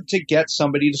hard to get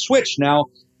somebody to switch. Now,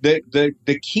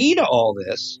 the key to all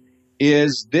this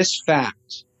is this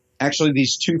fact, actually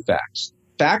these 2 facts.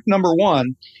 Fact number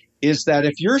 1 is that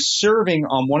if you're serving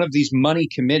on one of these money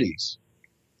committees,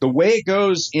 the way it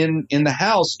goes in the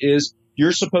House is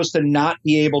you're supposed to not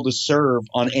be able to serve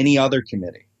on any other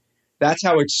committee. That's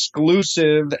how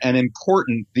exclusive and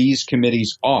important these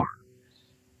committees are.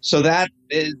 So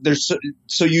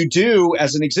so you do,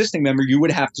 as an existing member, you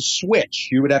would have to switch.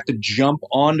 You would have to jump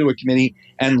onto a committee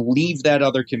and leave that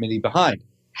other committee behind.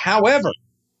 However,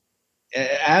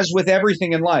 as with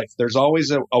everything in life, there's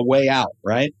always a way out,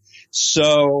 right?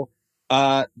 So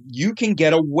you can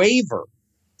get a waiver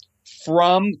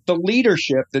from the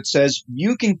leadership that says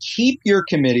you can keep your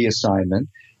committee assignment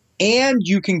and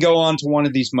you can go on to one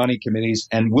of these money committees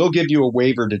and we'll give you a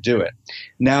waiver to do it.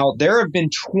 Now, there have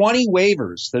been 20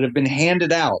 waivers that have been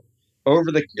handed out over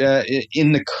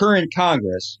in the current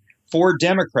Congress for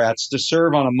Democrats to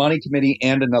serve on a money committee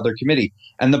and another committee.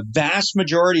 And the vast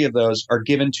majority of those are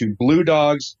given to Blue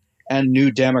Dogs and New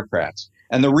Democrats.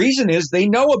 And the reason is they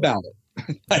know about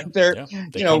it. Like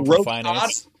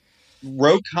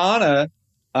Ro Khanna,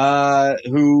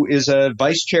 who is a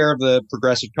vice chair of the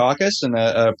Progressive Caucus and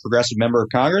a progressive member of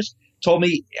Congress, told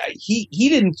me he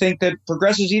didn't think that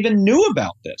progressives even knew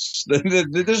about this,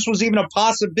 that this was even a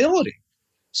possibility.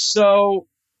 So,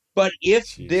 but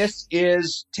if this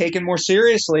is taken more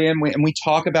seriously and we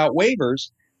talk about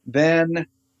waivers, then,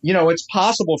 it's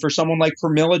possible for someone like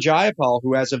Pramila Jayapal,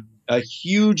 who has a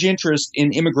huge interest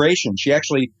in immigration. She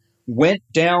actually went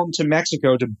down to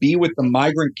Mexico to be with the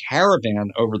migrant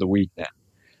caravan over the weekend.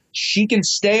 She can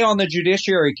stay on the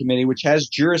Judiciary Committee, which has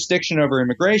jurisdiction over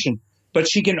immigration, but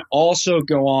she can also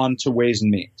go on to Ways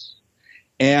and Means.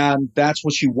 And that's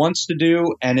what she wants to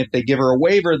do. And if they give her a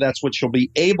waiver, that's what she'll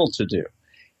be able to do.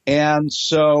 And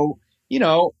so,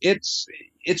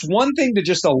 it's one thing to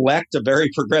just elect a very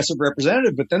progressive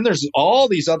representative, but then there's all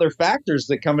these other factors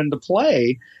that come into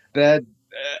play that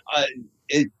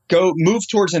move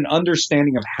towards an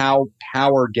understanding of how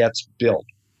power gets built.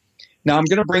 Now, I'm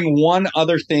going to bring one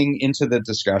other thing into the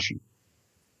discussion.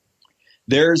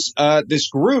 There's this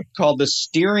group called the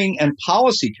Steering and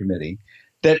Policy Committee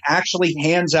that actually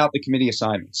hands out the committee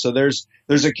assignments. So there's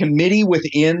a committee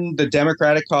within the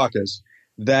Democratic caucus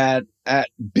that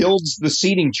builds the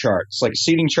seating chart. It's like a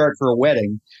seating chart for a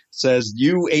wedding. It says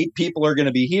you 8 people are going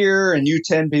to be here and you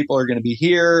 10 people are going to be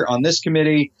here on this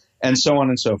committee, and so on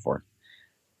and so forth.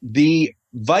 The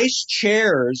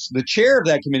chair of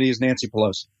that committee is Nancy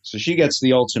Pelosi. So she gets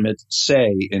the ultimate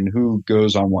say in who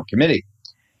goes on what committee.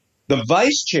 The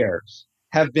vice chairs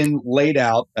have been laid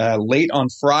out late on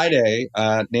Friday.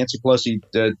 Nancy Pelosi,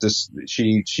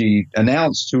 she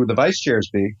announced who the vice chairs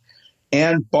be.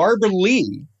 And Barbara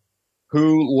Lee,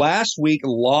 who last week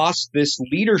lost this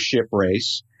leadership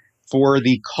race for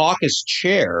the caucus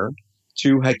chair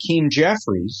to Hakeem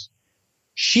Jeffries,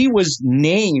 she was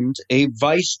named a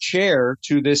vice chair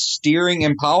to this Steering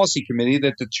and Policy Committee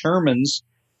that determines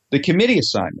the committee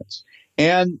assignments.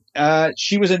 And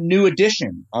she was a new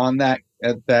addition on that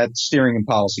Steering and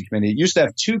Policy Committee. It used to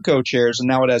have 2 co-chairs, and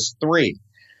now it has 3.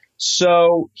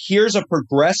 So here's a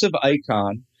progressive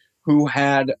icon who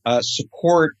had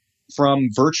support from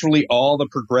virtually all the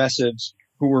progressives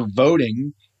who were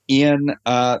voting in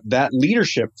that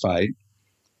leadership fight,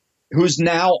 who's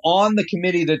now on the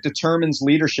committee that determines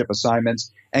leadership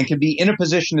assignments and can be in a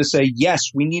position to say, yes,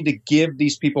 we need to give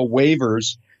these people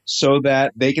waivers so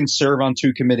that they can serve on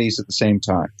 2 committees at the same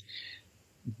time.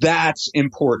 That's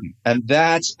important. And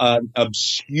that's an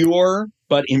obscure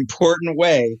but important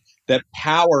way that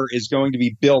power is going to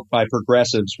be built by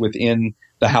progressives within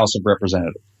the House of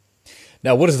Representatives.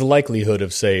 Now, what is the likelihood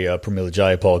of, say, Pramila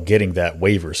Jayapal getting that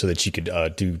waiver so that she could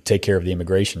take care of the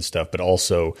immigration stuff, but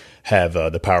also have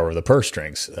the power of the purse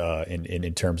strings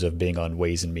in terms of being on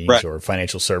Ways and Means, right, or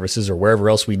financial services, or wherever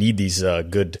else we need these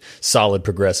good, solid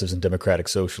progressives and democratic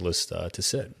socialists to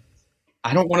sit?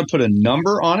 I don't want to put a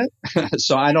number on it,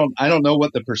 so I don't know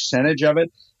what the percentage of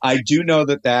it. I do know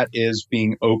that is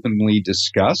being openly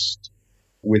discussed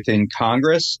within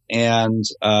Congress, and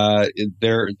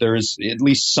there is at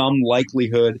least some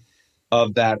likelihood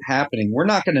of that happening. We're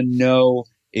not going to know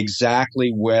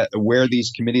exactly where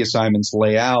these committee assignments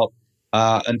lay out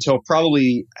until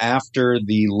probably after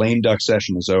the lame duck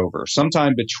session is over.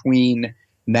 Sometime between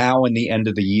now and the end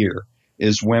of the year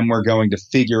is when we're going to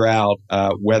figure out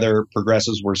whether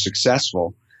progressives were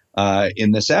successful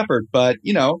in this effort. But,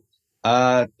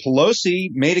 Pelosi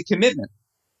made a commitment.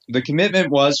 The commitment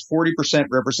was 40%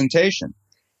 representation.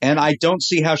 And I don't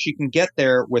see how she can get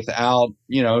there without,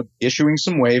 issuing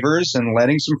some waivers and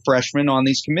letting some freshmen on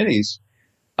these committees.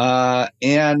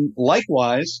 And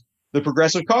likewise, the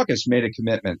Progressive Caucus made a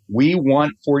commitment. We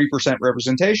want 40%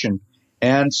 representation.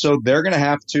 And so they're going to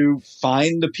have to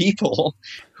find the people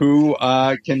who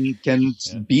can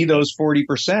be those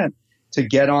 40% to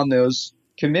get on those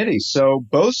committees. So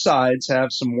both sides have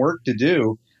some work to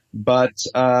do. But,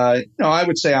 I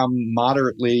would say I'm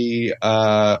moderately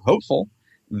hopeful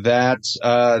that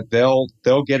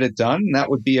they'll get it done. And that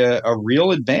would be a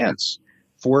real advance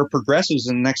for progressives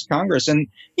in the next Congress. And,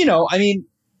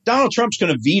 Donald Trump's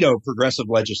going to veto progressive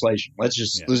legislation. Let's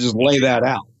just lay that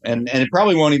out. And it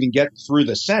probably won't even get through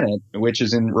the Senate, which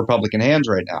is in Republican hands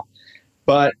right now.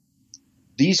 But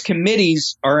these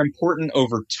committees are important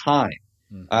over time.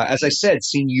 As I said,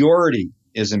 seniority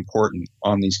is important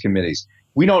on these committees.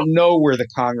 We don't know where the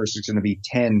Congress is going to be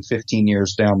 10, 15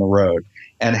 years down the road.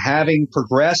 And having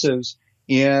progressives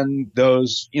in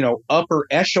those, upper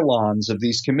echelons of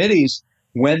these committees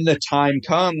when the time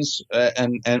comes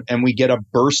and we get a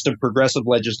burst of progressive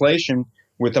legislation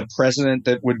with a president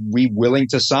that would be willing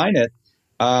to sign it.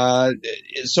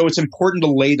 So it's important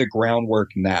to lay the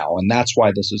groundwork now. And that's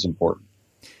why this is important.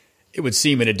 It would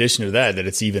seem, in addition to that, that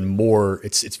it's even more.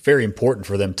 It's very important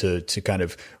for them to kind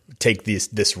of take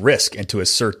this risk and to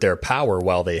assert their power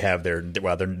while they have their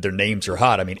names are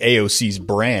hot. I mean, AOC's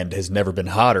brand has never been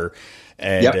hotter,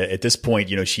 and at this point,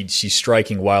 she's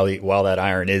striking while that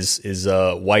iron is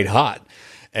white hot.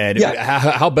 And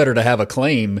how better to have a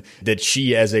claim that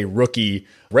she, as a rookie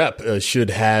rep, should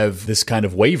have this kind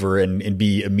of waiver and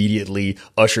be immediately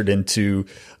ushered into,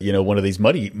 one of these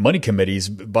money committees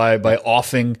by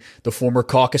offing the former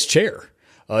caucus chair,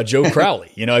 Joe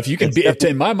Crowley. If you can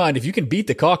in my mind, if you can beat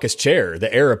the caucus chair,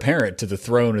 the heir apparent to the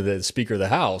throne of the Speaker of the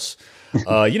House,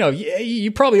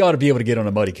 you probably ought to be able to get on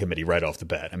a money committee right off the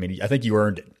bat. I mean, I think you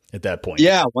earned it at that point.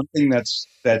 Yeah. One thing that's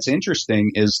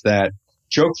interesting is that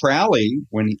Joe Crowley,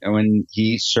 when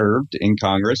he served in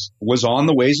Congress, was on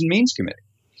the Ways and Means Committee.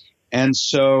 And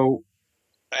so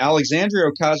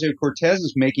Alexandria Ocasio-Cortez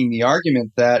is making the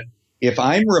argument that if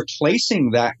I'm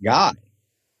replacing that guy,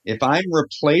 if I'm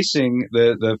replacing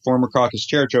the former caucus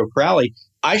chair, Joe Crowley,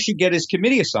 I should get his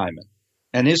committee assignment.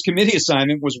 And his committee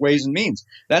assignment was Ways and Means.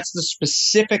 That's the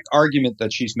specific argument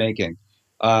that she's making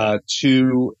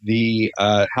to the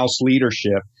House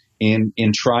leadership in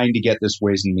trying to get this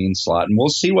Ways and Means slot. And we'll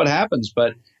see what happens.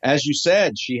 But as you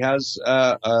said, she has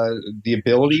the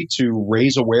ability to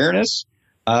raise awareness.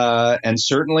 And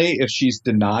certainly if she's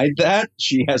denied that,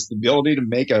 she has the ability to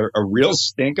make a real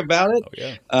stink about it. Oh,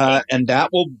 yeah. And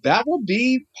that will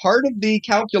be part of the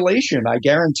calculation, I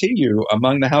guarantee you,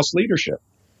 among the House leadership.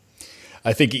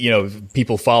 I think,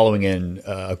 people following in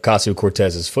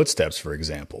Ocasio-Cortez's footsteps, for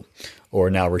example,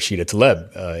 or now Rashida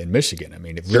Tlaib in Michigan. I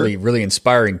mean, really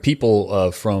inspiring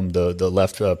people from the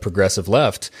left, progressive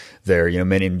left there,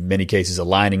 in many cases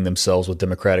aligning themselves with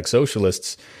democratic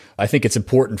socialists. I think it's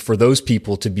important for those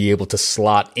people to be able to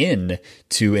slot in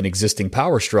to an existing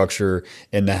power structure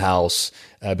in the House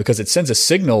because it sends a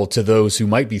signal to those who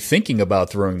might be thinking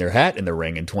about throwing their hat in the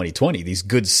ring in 2020. These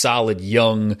good, solid,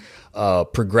 young,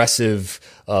 progressive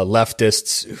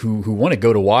leftists who want to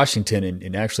go to Washington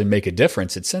and actually make a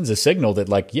difference. It sends a signal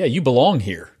that, you belong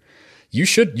here. You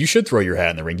should throw your hat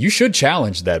in the ring. You should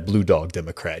challenge that blue dog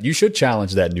Democrat. You should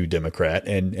challenge that new Democrat.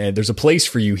 And there's a place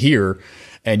for you here,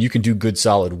 and you can do good,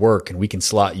 solid work, and we can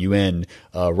slot you in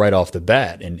right off the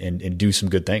bat and do some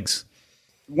good things.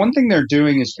 One thing they're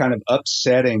doing is kind of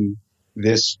upsetting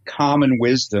this common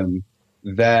wisdom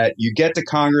that you get to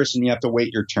Congress and you have to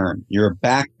wait your turn. You're a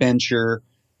backbencher.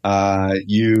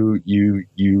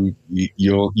 You'll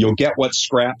get what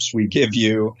scraps we give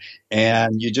you,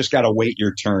 and you just got to wait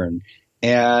your turn.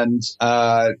 And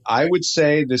I would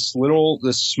say this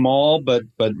small but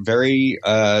very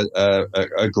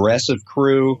aggressive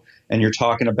crew, and you're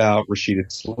talking about Rashida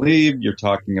Tlaib, you're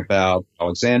talking about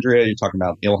Alexandria, you're talking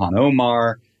about Ilhan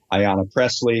Omar, Ayanna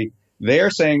Pressley. They're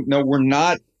saying, no, we're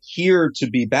not here to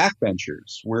be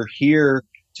backbenchers. We're here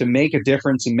to make a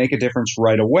difference and make a difference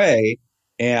right away.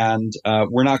 And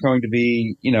we're not going to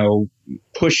be,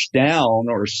 pushed down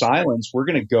or silenced. We're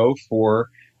going to go for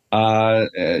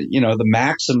the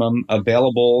maximum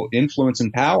available influence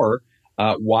and power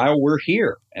while we're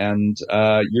here. And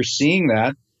you're seeing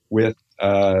that with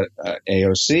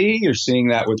AOC. You're seeing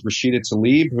that with Rashida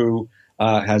Tlaib, who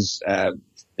has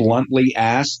bluntly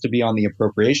asked to be on the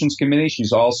Appropriations Committee.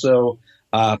 She's also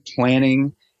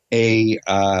planning a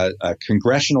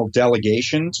congressional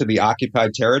delegation to the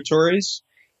occupied territories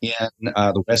in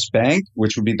the West Bank,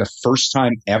 which would be the first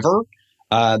time ever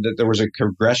that there was a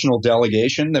congressional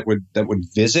delegation that would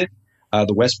visit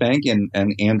the West Bank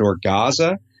and or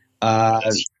Gaza.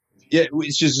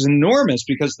 It's just enormous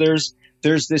because there's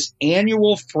this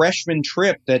annual freshman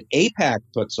trip that AIPAC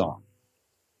puts on,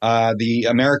 the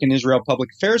American Israel Public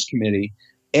Affairs Committee,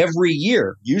 every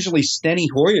year. Usually Steny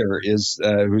Hoyer is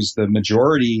who's the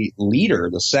majority leader,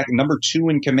 the second number 2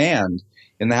 in command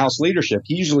in the House leadership.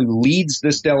 He usually leads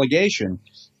this delegation,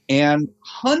 and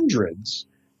hundreds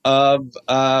of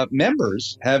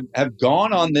members have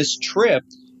gone on this trip,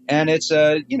 and it's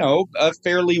a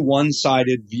fairly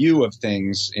one-sided view of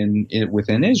things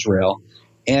within Israel.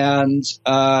 And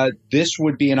this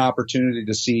would be an opportunity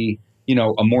to see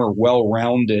a more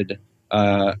well-rounded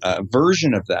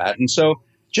version of that. And so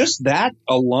just that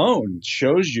alone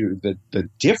shows you the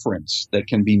difference that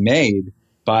can be made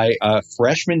by a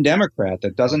freshman Democrat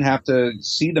that doesn't have to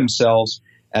see themselves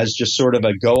as just sort of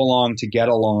a go along to get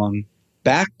along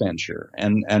backbencher.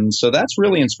 And so that's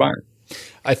really inspiring.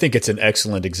 I think it's an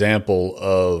excellent example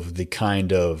of the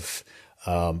kind of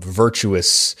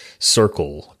virtuous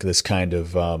circle, this kind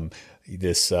of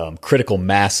this critical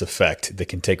mass effect that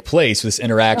can take place, this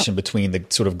interaction between the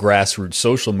sort of grassroots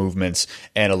social movements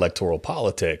and electoral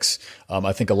politics.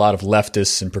 I think a lot of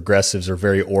leftists and progressives are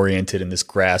very oriented in this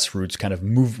grassroots kind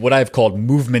of what I've called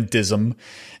movementism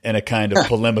in a kind of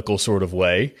polemical sort of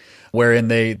way, wherein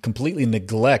they completely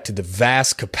neglect the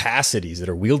vast capacities that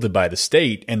are wielded by the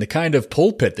state and the kind of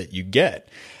pulpit that you get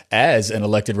as an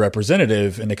elected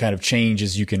representative and the kind of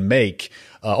changes you can make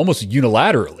almost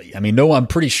unilaterally. I mean, I'm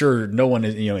pretty sure no one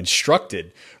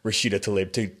instructed Rashida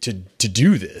Tlaib to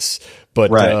do this, but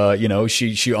right.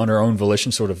 She on her own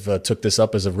volition sort of took this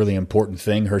up as a really important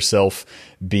thing. Herself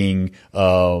being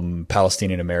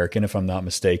Palestinian American, if I'm not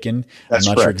mistaken. That's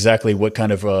I'm not correct. sure exactly what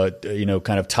kind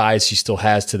of ties she still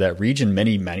has to that region.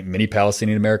 Many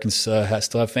Palestinian Americans still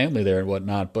have family there and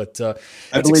whatnot. But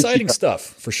it's exciting stuff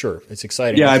for sure. It's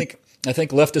exciting. Yeah, I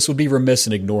think leftists would be remiss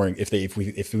in ignoring if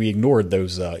we ignored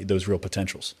those real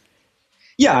potentials.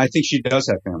 Yeah, I think she does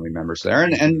have family members there,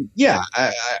 and yeah,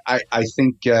 I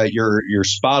think you're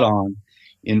spot on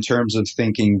in terms of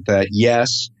thinking that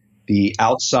yes, the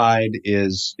outside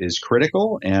is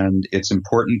critical, and it's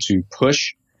important to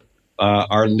push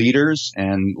our leaders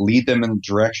and lead them in the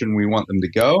direction we want them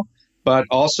to go. But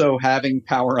also having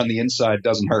power on the inside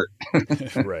doesn't hurt.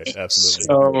 Right,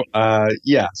 absolutely.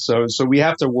 So we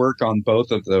have to work on both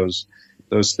of those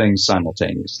things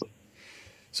simultaneously.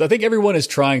 So I think everyone is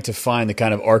trying to find the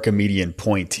kind of Archimedean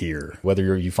point here,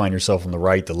 whether you find yourself on the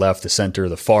right, the left, the center,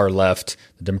 the far left,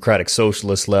 the Democratic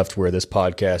Socialist left, where this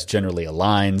podcast generally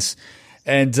aligns.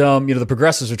 And, the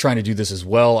progressives are trying to do this as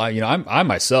well. I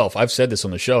myself, I've said this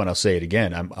on the show and I'll say it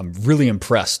again. I'm really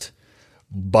impressed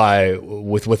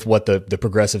with what the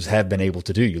progressives have been able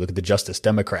to do. You look at the Justice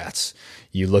Democrats,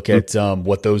 you look at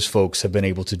what those folks have been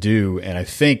able to do, and I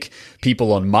think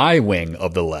people on my wing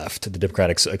of the left,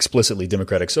 the explicitly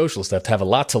Democratic Socialist left, have a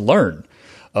lot to learn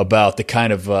about the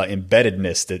kind of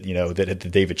embeddedness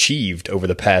that they've achieved over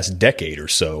the past decade or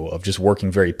so of just working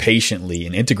very patiently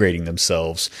and integrating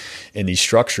themselves in these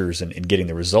structures and getting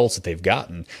the results that they've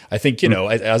gotten. I think,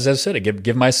 as I said,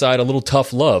 give my side a little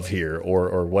tough love here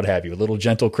or what have you, a little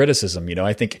gentle criticism.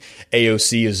 I think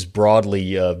AOC has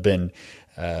broadly been,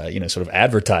 sort of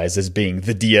advertised as being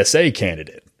the DSA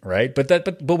candidate. Right.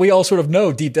 But we all sort of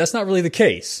know deep that's not really the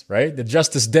case. Right. The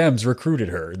Justice Dems recruited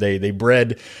her. They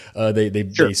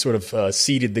sort of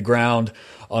seeded the ground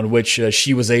on which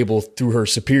she was able, through her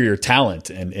superior talent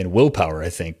and willpower, I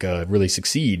think, really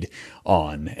succeed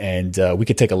on. And we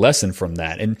could take a lesson from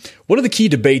that. And one of the key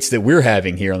debates that we're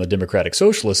having here on the Democratic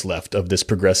Socialist left of this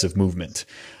progressive movement,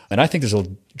 and I think there's a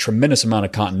tremendous amount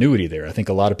of continuity there. I think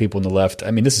a lot of people on the left,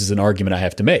 this is an argument I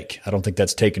have to make. I don't think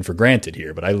that's taken for granted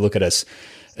here, but I look at us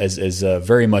as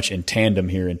very much in tandem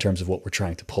here in terms of what we're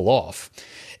trying to pull off.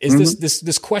 Is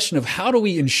this question of how do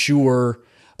we ensure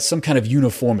some kind of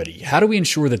uniformity? How do we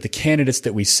ensure that the candidates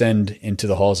that we send into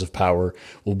the halls of power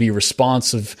will be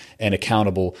responsive and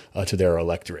accountable to their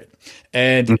electorate?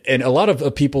 And a lot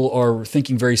of people are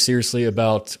thinking very seriously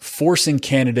about forcing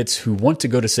candidates who want to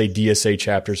go to, say, DSA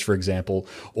chapters, for example,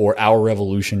 or Our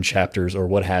Revolution chapters or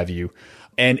what have you,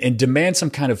 and demand some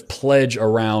kind of pledge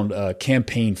around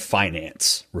campaign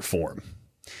finance reform.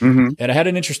 Mm-hmm. And I had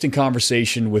an interesting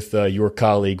conversation with your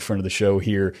colleague, friend of the show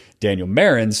here, Daniel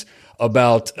Marins,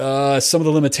 about some of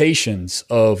the limitations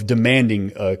of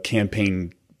demanding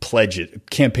campaign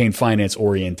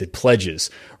finance-oriented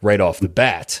pledges right off the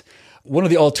bat. One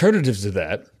of the alternatives to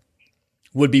that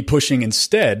would be pushing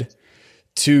instead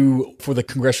for the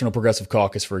Congressional Progressive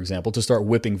Caucus, for example, to start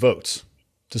whipping votes,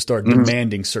 to start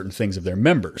demanding certain things of their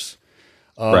members.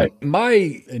 Right.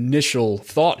 My initial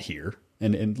thought here,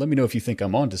 and let me know if you think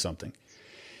I'm onto something,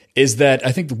 is that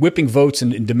I think the whipping votes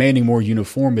and demanding more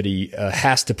uniformity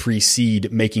has to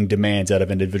precede making demands out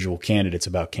of individual candidates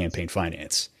about campaign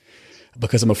finance.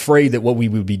 Because I'm afraid that what we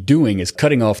would be doing is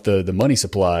cutting off the money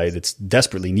supply that's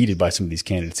desperately needed by some of these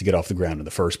candidates to get off the ground in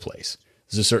the first place.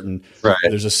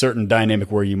 There's a certain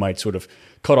dynamic where you might sort of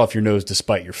cut off your nose to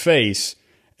spite your face.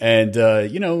 And,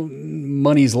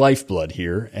 money's lifeblood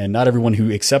here. And not everyone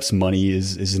who accepts money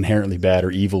is inherently bad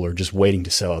or evil or just waiting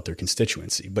to sell out their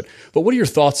constituency. But what are your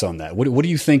thoughts on that? What do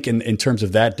you think in terms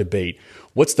of that debate?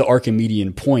 What's the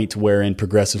Archimedean point wherein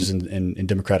progressives and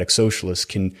democratic socialists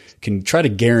can try to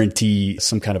guarantee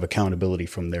some kind of accountability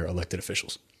from their elected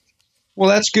officials? Well,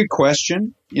 that's a good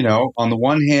question. On the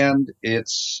one hand,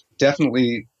 it's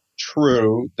definitely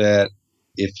true that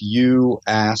if you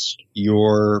ask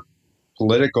your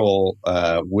political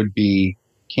would-be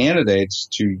candidates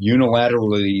to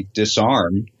unilaterally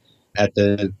disarm at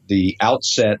the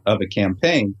outset of a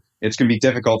campaign, it's going to be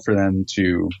difficult for them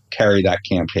to carry that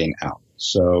campaign out.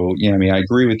 So, I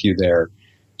agree with you there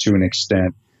to an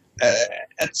extent.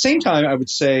 At the same time, I would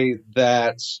say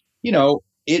that,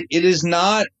 it is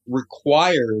not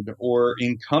required or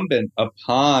incumbent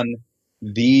upon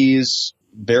these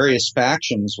various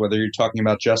factions, whether you're talking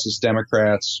about Justice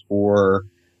Democrats or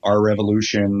Our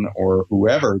Revolution or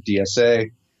whoever,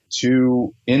 DSA,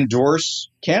 to endorse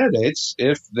candidates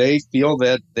if they feel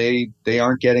that they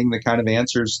aren't getting the kind of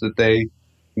answers that they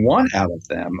want out of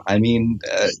them. I mean,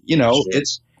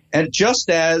 and just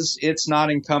as it's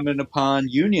not incumbent upon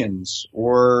unions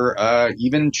or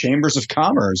even chambers of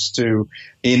commerce to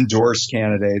endorse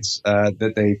candidates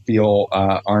that they feel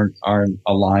aren't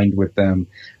aligned with them,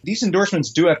 these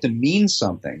endorsements do have to mean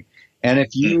something. And if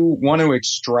you want to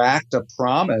extract a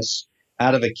promise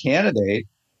out of a candidate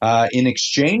in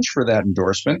exchange for that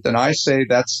endorsement, then I say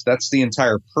that's the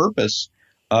entire purpose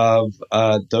of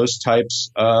those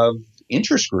types of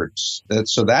interest groups.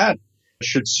 So that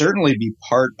should certainly be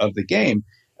part of the game.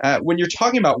 When you're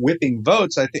talking about whipping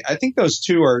votes, I think those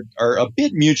two are a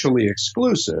bit mutually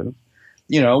exclusive.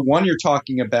 One, you're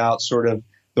talking about sort of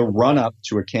the run up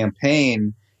to a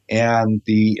campaign and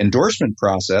the endorsement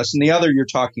process, and the other you're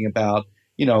talking about,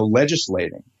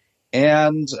 legislating.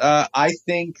 And I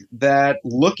think that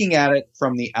looking at it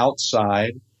from the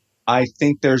outside, I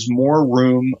think there's more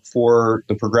room for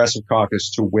the Progressive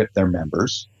Caucus to whip their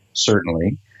members,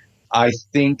 certainly. I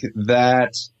think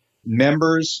that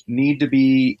members need to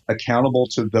be accountable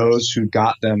to those who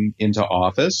got them into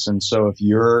office. And so if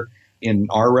you're in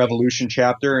Our Revolution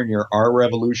chapter and your Our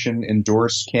Revolution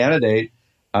endorsed candidate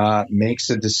makes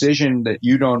a decision that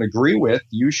you don't agree with,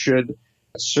 you should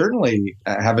certainly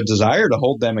have a desire to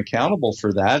hold them accountable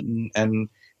for that and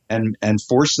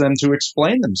force them to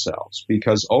explain themselves,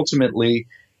 because ultimately,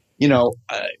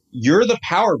 you're the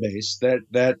power base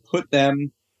that put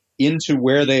them into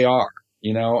where they are.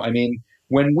 I mean,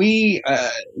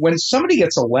 when somebody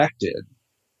gets elected,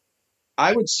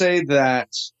 I would say that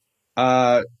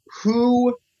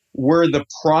who were the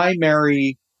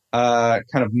primary kind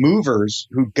of movers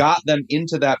who got them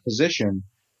into that position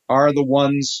are the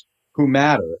ones who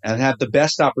matter and have the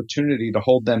best opportunity to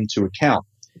hold them to account.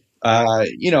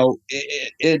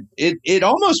 It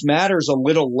almost matters a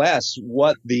little less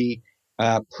what the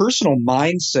personal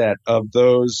mindset of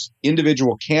those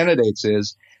individual candidates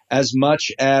is, as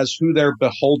much as who they're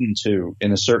beholden to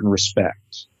in a certain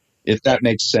respect, if that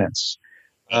makes sense.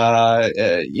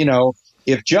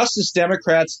 If Justice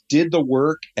Democrats did the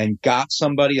work and got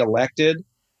somebody elected,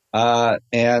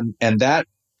 and that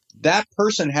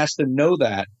person has to know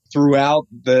that throughout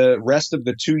the rest of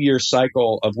the 2-year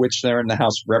cycle of which they're in the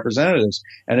House of Representatives.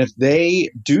 And if they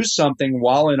do something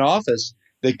while in office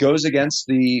that goes against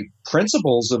the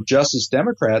principles of Justice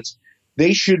Democrats,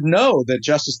 they should know that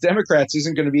Justice Democrats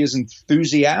isn't going to be as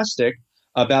enthusiastic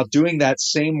about doing that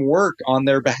same work on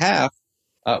their behalf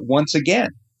once again.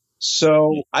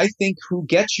 So I think who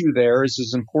gets you there is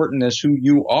as important as who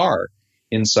you are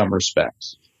in some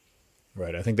respects.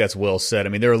 Right. I think that's well said. I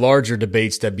mean, there are larger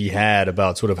debates to be had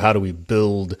about sort of how do we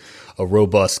build a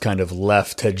robust kind of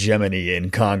left hegemony in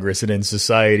Congress and in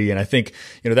society. And I think,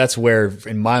 that's where,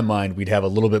 in my mind, we'd have a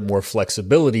little bit more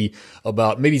flexibility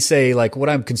about maybe say, like, what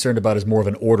I'm concerned about is more of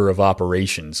an order of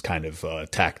operations kind of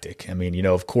tactic. I mean,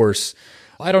 of course,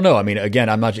 I don't know. I mean, again,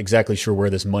 I'm not exactly sure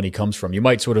where this money comes from. You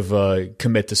might sort of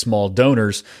commit to small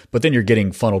donors, but then you're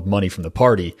getting funneled money from the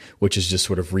party, which is just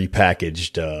sort of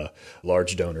repackaged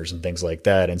large donors and things like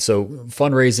that. And so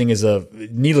fundraising is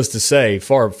needless to say,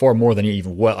 far more than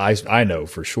even I know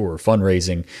for sure.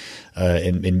 Fundraising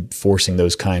in forcing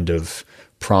those kind of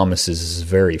promises is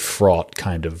very fraught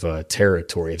kind of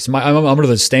territory. I'm under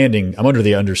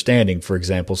the understanding, for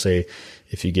example, say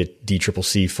if you get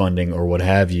DCCC funding or what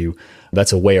have you,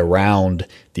 that's a way around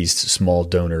these small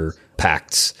donor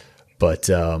pacts, but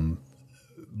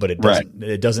it doesn't. Right.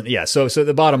 It doesn't. Yeah. So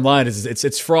the bottom line is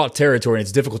it's fraught territory, and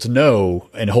it's difficult to know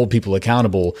and hold people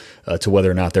accountable to whether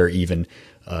or not they're even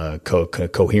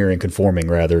conforming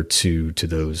rather to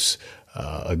those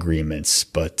agreements.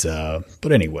 But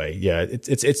anyway, yeah.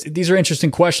 It's these are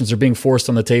interesting questions. They're being forced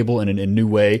on the table in a new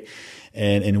way,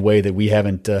 and in a way that we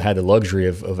haven't had the luxury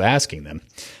of asking them.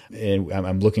 And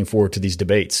I'm looking forward to these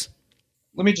debates.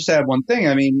 Let me just add one thing.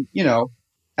 I mean,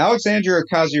 Alexandria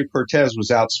Ocasio-Cortez was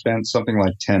outspent something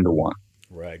like 10-1.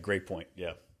 Right. Great point.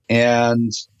 Yeah.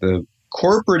 And the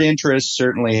corporate interests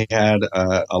certainly had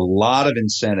a lot of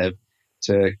incentive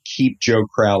to keep Joe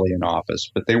Crowley in office,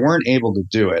 but they weren't able to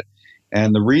do it.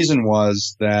 And the reason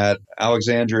was that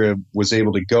Alexandria was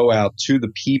able to go out to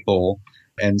the people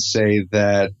and say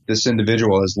that this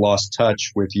individual has lost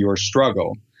touch with your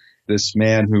struggle. This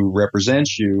man who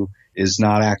represents you is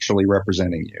not actually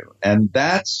representing you. And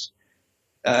that's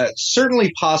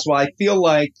Certainly possible. I feel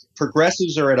like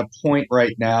progressives are at a point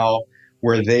right now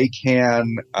where they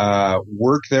can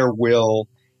work their will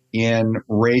in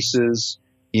races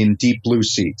in deep blue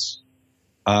seats.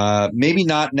 Maybe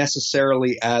not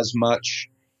necessarily as much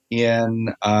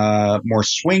in more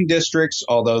swing districts,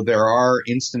 although there are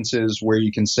instances where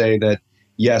you can say that,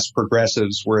 yes,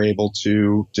 progressives were able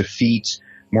to defeat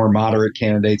more moderate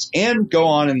candidates and go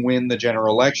on and win the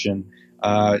general election.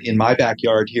 In my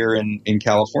backyard here in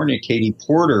California, Katie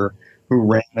Porter, who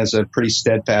ran as a pretty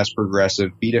steadfast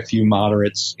progressive, beat a few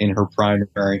moderates in her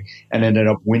primary and ended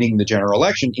up winning the general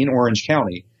election in Orange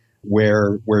County,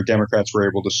 where Democrats were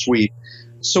able to sweep.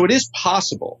 So it is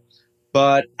possible.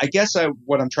 But I guess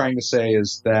what I'm trying to say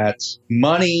is that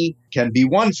money can be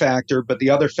one factor, but the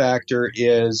other factor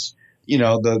is,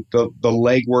 the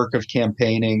legwork of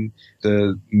campaigning,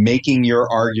 the making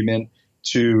your argument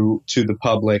to the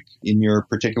public in your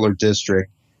particular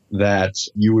district that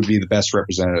you would be the best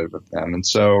representative of them. And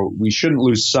so we shouldn't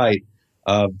lose sight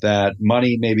of that.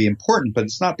 Money may be important, but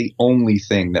it's not the only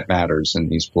thing that matters in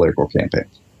these political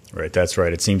campaigns. Right, that's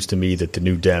right. It seems to me that the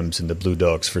New Dems and the Blue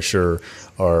Dogs for sure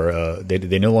are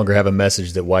they no longer have a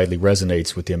message that widely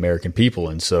resonates with the American people.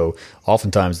 And so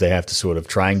oftentimes they have to sort of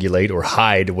triangulate or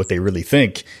hide what they really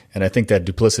think. And I think that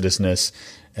duplicitousness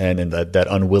and that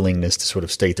unwillingness to sort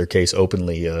of state their case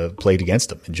openly played against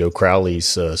them. And Joe Crowley's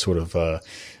sort of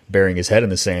burying his head in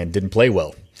the sand didn't play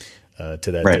well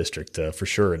to that district for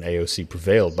sure, and AOC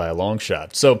prevailed by a long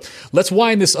shot. So let's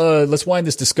wind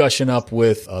this discussion up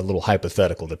with a little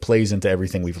hypothetical that plays into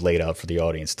everything we've laid out for the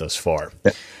audience thus far.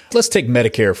 Yeah. Let's take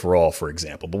Medicare for All, for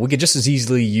example, but we could just as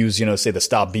easily use, say the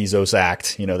Stop Bezos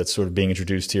Act, that's sort of being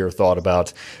introduced here, thought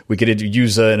about. We could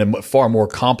use in a far more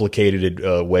complicated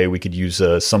way. We could use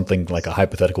something like a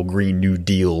hypothetical Green New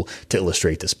Deal to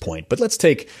illustrate this point. But let's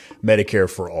take Medicare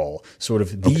for All, sort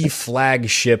of the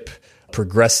flagship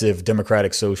progressive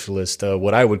democratic socialist,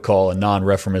 what I would call a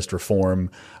non-reformist reform,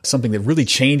 something that really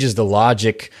changes the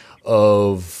logic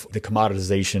of the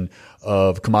commodification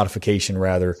of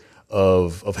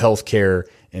healthcare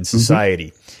and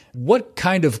society. Mm-hmm. What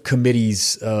kind of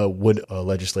committees would a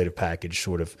legislative package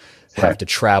sort of have to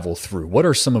travel through? What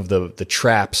are some of the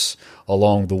traps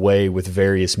along the way with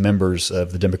various members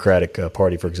of the Democratic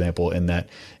Party, for example, in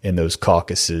those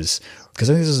caucuses? Because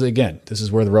I think this is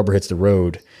where the rubber hits the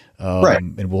road.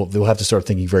 And we'll have to start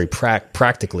thinking very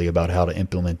practically about how to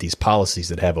implement these policies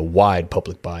that have a wide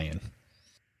public buy-in.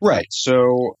 Right.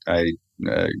 So I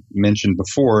mentioned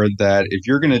before that if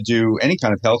you're going to do any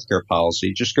kind of healthcare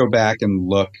policy, just go back and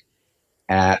look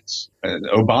at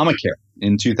Obamacare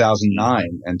in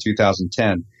 2009 and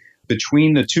 2010.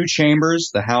 Between the two chambers,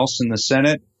 the House and the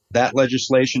Senate, that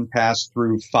legislation passed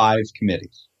through 5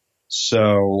 committees.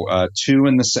 So 2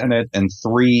 in the Senate and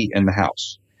 3 in the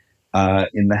House.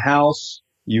 In the House,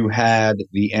 you had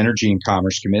the Energy and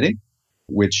Commerce Committee,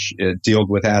 which dealt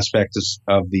with aspects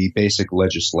of the basic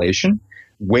legislation,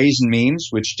 Ways and Means,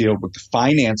 which deal with the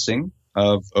financing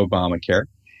of Obamacare,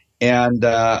 and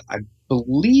I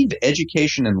believe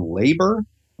Education and Labor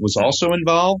was also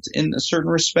involved in a certain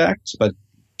respect, but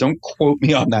don't quote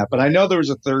me on that. But I know there was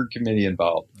a third committee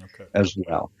involved as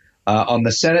well. On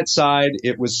the Senate side,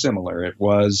 it was similar. It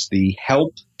was the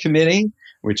HELP Committee,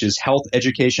 which is Health,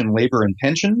 Education, Labor, and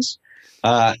Pensions,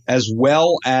 as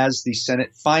well as the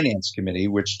Senate Finance Committee,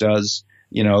 which does,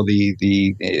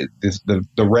 the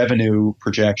revenue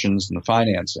projections and the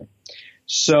financing.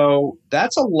 So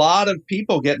that's a lot of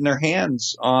people getting their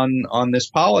hands on this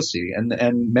policy, and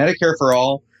Medicare for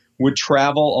All would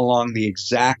travel along the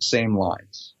exact same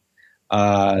lines.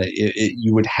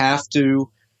 You would have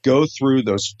to go through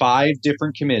those 5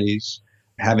 different committees,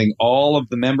 having all of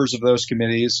the members of those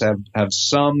committees have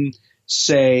some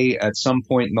say at some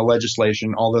point in the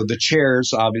legislation, although the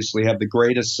chairs obviously have the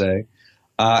greatest say,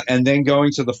 and then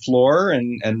going to the floor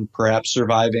and perhaps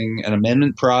surviving an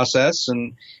amendment process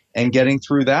and getting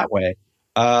through that way.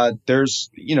 There's,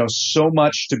 so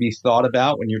much to be thought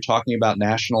about when you're talking about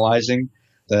nationalizing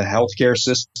the healthcare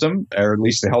system, or at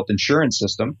least the health insurance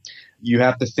system. You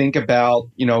have to think about,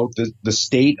 the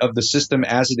state of the system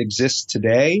as it exists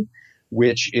today,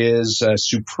 which is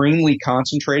supremely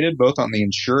concentrated both on the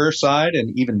insurer side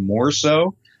and even more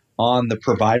so on the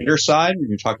provider side when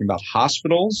you're talking about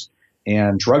hospitals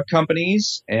and drug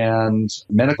companies and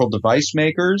medical device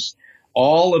makers.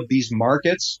 All of these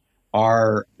markets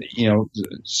are,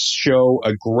 show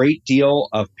a great deal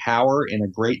of power in a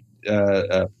great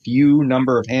few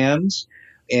number of hands.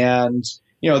 And,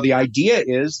 the idea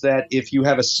is that if you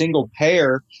have a single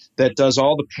payer that does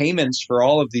all the payments for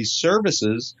all of these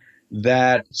services,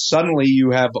 that suddenly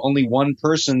you have only one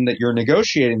person that you're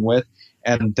negotiating with,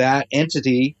 And that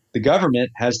entity, the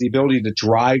government, has the ability to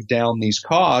drive down these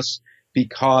costs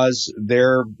because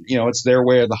it's their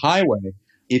way or the highway.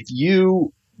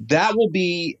 That will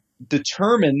be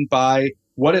determined by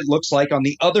what it looks like on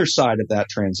the other side of that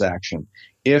transaction.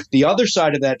 If the other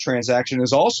side of that transaction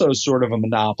is also sort of a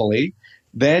monopoly,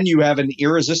 then you have an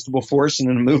irresistible force and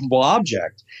an immovable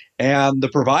object. And the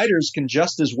providers can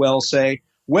just as well say,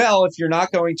 well, if you're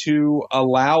not going to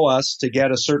allow us to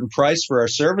get a certain price for our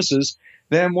services,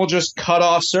 then we'll just cut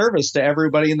off service to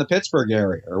everybody in the Pittsburgh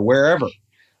area or wherever.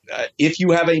 If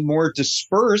you have a more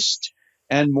dispersed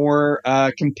and more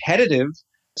competitive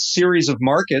series of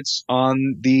markets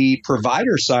on the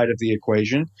provider side of the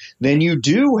equation, then you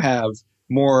do have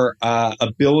more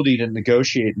ability to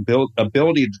negotiate and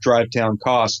ability to drive down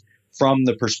costs from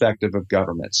the perspective of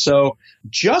government. So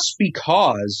just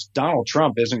because Donald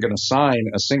Trump isn't going to sign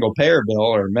a single payer bill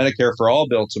or Medicare for all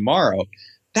bill tomorrow,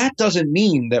 that doesn't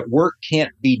mean that work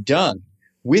can't be done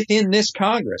within this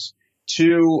Congress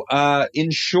to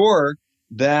ensure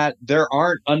that there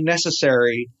aren't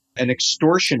unnecessary and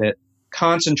extortionate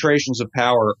concentrations of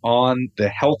power on the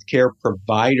healthcare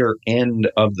provider end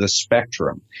of the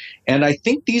spectrum. And I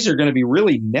think these are going to be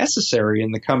really necessary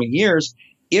in the coming years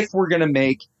if we're going to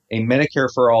make a Medicare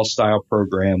for All style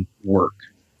program work.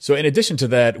 So in addition to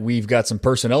that, we've got some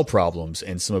personnel problems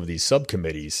in some of these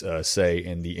subcommittees, say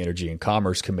in the Energy and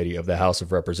Commerce Committee of the House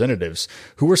of Representatives.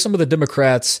 Who are some of the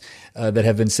Democrats that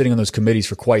have been sitting on those committees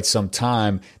for quite some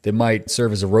time that might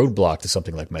serve as a roadblock to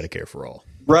something like Medicare for All?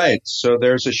 Right. So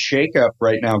there's a shakeup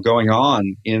right now going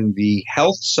on in the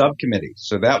Health Subcommittee.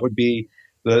 So that would be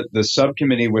the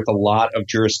subcommittee with a lot of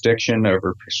jurisdiction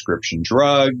over prescription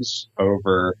drugs,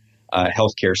 over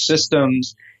healthcare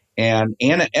systems. And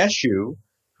Anna Eshoo,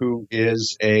 who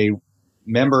is a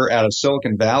member out of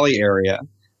Silicon Valley area,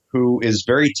 who is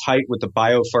very tight with the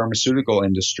biopharmaceutical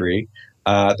industry.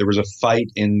 There was a fight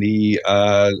in the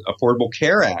Affordable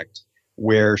Care Act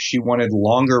where she wanted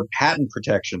longer patent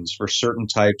protections for certain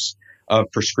types of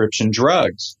prescription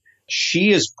drugs. She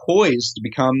is poised to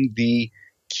become the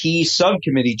key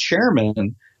subcommittee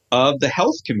chairman of the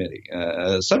Health Committee,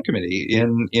 subcommittee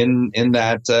in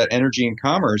that Energy and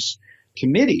Commerce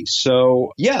Committee.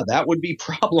 So, yeah, that would be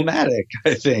problematic,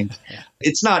 I think.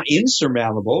 It's not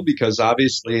insurmountable because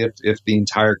obviously if the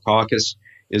entire caucus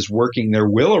is working their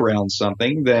will around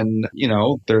something, then,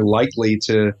 they're likely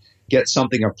to get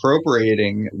something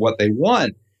appropriating what they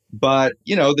want. But,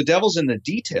 the devil's in the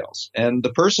details. And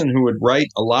the person who would write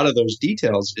a lot of those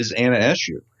details is Anna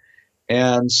Eshoo.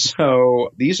 And so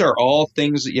these are all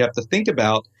things that you have to think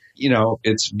about.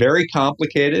 It's very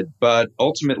complicated, but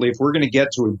ultimately, if we're going to get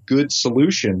to a good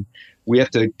solution, we have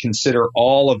to consider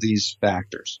all of these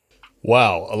factors.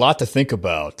 Wow, a lot to think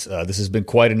about. This has been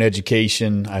quite an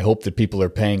education. I hope that people are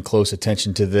paying close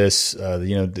attention to this.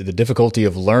 The difficulty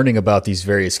of learning about these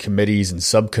various committees and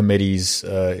subcommittees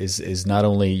is not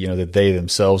only, that they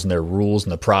themselves and their rules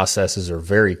and the processes are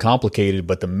very complicated,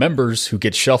 but the members who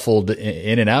get shuffled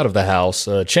in and out of the House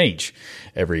change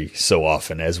every so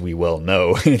often, as we well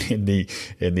know in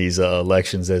these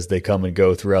elections as they come and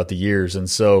go throughout the years. And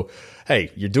so,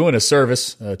 hey, you're doing a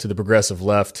service to the progressive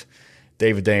left.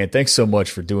 David Dayen, thanks so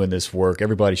much for doing this work.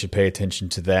 Everybody should pay attention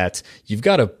to that. You've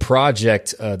got a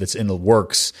project that's in the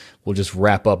works. We'll just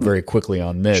wrap up very quickly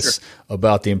on this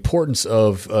about the importance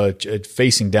of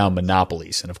facing down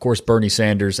monopolies. And of course, Bernie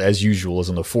Sanders, as usual, is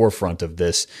on the forefront of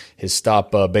this. His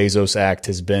Stop Bezos Act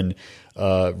has been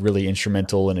really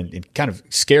instrumental in kind of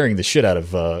scaring the shit out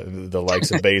of the likes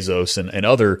of Bezos and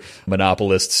other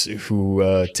monopolists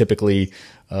who typically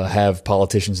have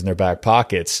politicians in their back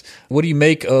pockets. What do you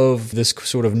make of this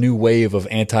sort of new wave of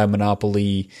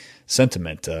anti-monopoly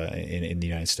sentiment in the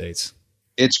United States?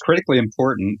 It's critically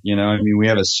important. We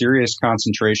have a serious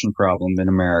concentration problem in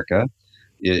America.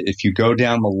 If you go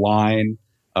down the line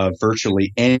of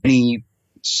virtually any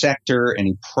sector,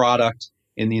 any product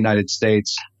in the United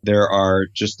States, there are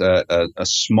just a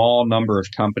small number of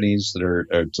companies that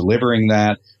are delivering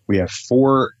that. We have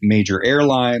 4 major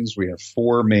airlines. We have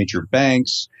 4 major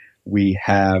banks. We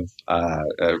have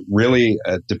really,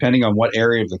 depending on what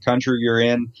area of the country you're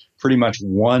in, pretty much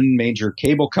 1 major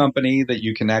cable company that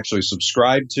you can actually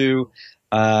subscribe to.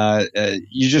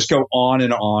 You just go on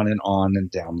and on and on and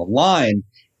down the line.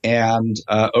 And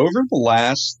over the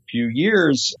last few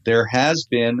years, there has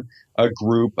been a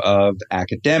group of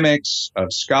academics,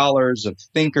 of scholars, of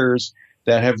thinkers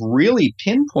that have really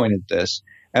pinpointed this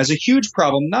as a huge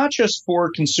problem, not just for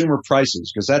consumer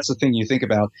prices, because that's the thing you think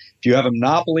about. If you have a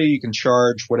monopoly, you can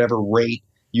charge whatever rate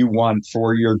you want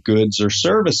for your goods or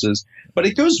services, but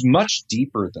it goes much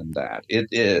deeper than that.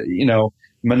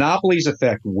 Monopolies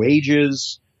affect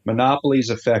wages, Monopolies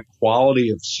affect quality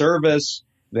of service.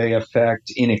 They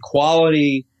affect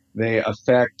inequality. They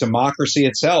affect democracy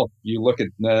itself. You look at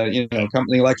a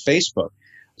company like Facebook.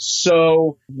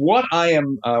 So what I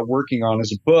am working on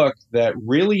is a book that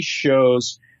really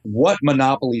shows what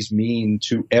monopolies mean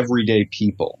to everyday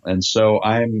people. And so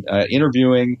I'm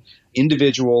interviewing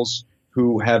individuals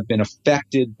who have been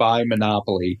affected by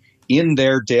monopoly in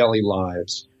their daily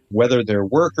lives, whether they're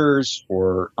workers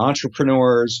or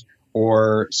entrepreneurs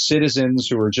or citizens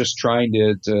who are just trying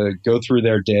to go through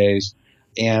their days.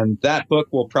 And that book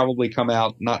will probably come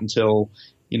out not until,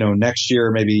 next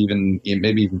year, maybe even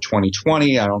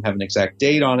 2020. I don't have an exact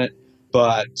date on it,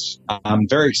 but I'm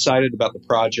very excited about the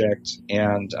project.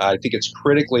 And I think it's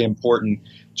critically important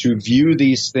to view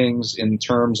these things in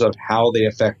terms of how they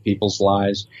affect people's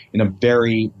lives in a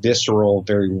very visceral,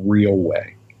 very real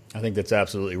way. I think that's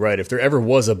absolutely right. If there ever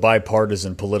was a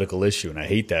bipartisan political issue, and I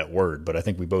hate that word, but I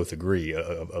think we both agree,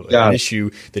 an issue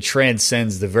that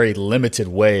transcends the very limited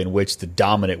way in which the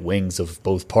dominant wings of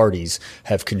both parties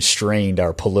have constrained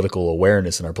our political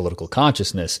awareness and our political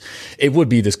consciousness, it would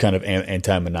be this kind of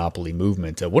anti-monopoly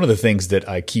movement. One of the things that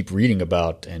I keep reading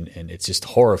about, and it's just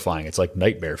horrifying, it's like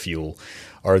nightmare fuel,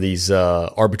 are these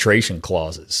arbitration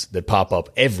clauses that pop up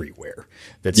everywhere.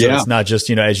 It's not just,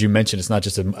 as you mentioned, it's not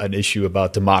just an issue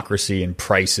about democracy and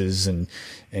prices and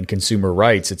consumer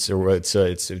rights. It's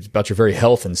about your very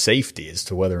health and safety as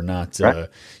to whether or not. Right.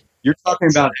 You're talking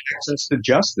about access to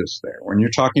justice there. When you're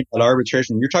talking about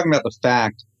arbitration, you're talking about the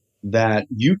fact that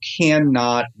you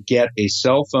cannot get a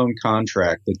cell phone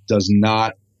contract that does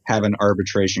not have an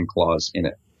arbitration clause in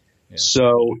it. Yeah.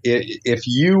 So if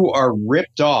you are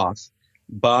ripped off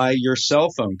by your cell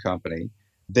phone company,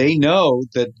 they know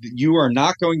that you are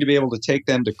not going to be able to take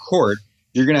them to court.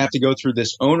 You're going to have to go through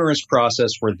this onerous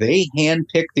process where they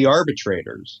handpick the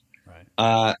arbitrators.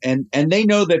 Right. And they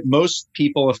know that most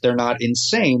people, if they're not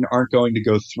insane, aren't going to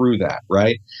go through that,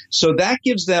 right? So that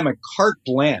gives them a carte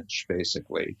blanche,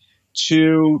 basically,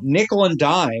 to nickel and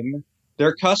dime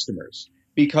their customers,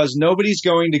 because nobody's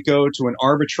going to go to an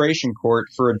arbitration court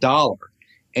for $1.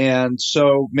 And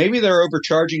so maybe they're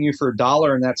overcharging you for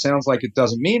 $1, and that sounds like it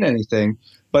doesn't mean anything.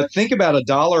 But think about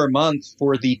 $1 a month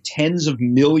for the tens of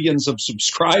millions of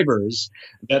subscribers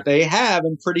that they have,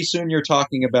 and pretty soon you're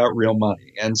talking about real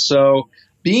money. And so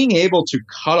being able to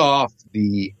cut off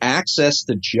the access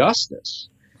to justice,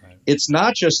 right, it's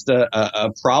not just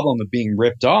a problem of being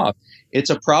ripped off. It's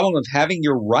a problem of having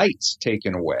your rights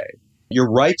taken away,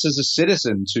 your rights as a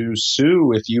citizen to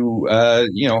sue if you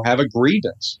have a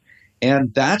grievance.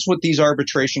 And that's what these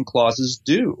arbitration clauses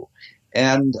do.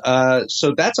 And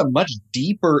so that's a much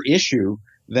deeper issue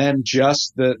than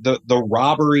just the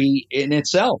robbery in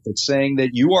itself. It's saying that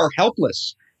you are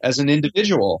helpless as an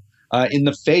individual in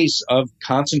the face of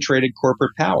concentrated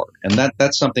corporate power. And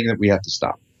that's something that we have to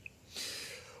stop.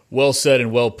 Well said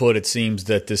and well put. It seems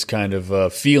that this kind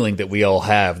of feeling that we all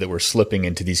have, that we're slipping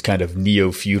into these kind of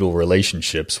neo-feudal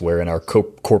relationships wherein our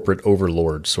corporate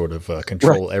overlords sort of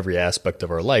control right, every aspect of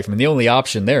our life. I mean, the only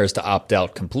option there is to opt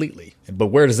out completely. But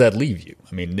where does that leave you?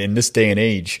 I mean, in this day and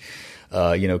age,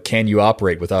 can you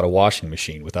operate without a washing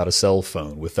machine, without a cell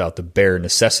phone, without the bare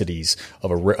necessities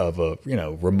of a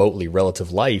remotely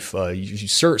relative life?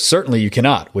 Certainly you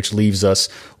cannot, which leaves us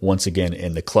once again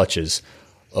in the clutches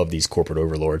of these corporate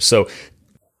overlords. So,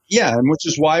 yeah, and which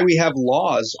is why we have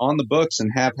laws on the books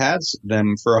and have had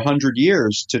them for 100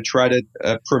 years to try to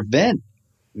prevent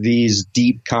these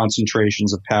deep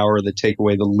concentrations of power that take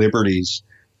away the liberties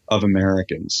of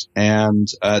Americans. And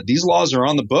these laws are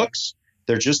on the books.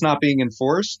 They're just not being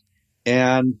enforced.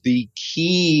 And the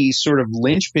key sort of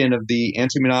linchpin of the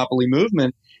anti-monopoly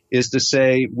movement is to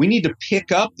say we need to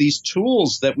pick up these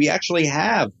tools that we actually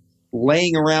have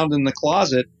laying around in the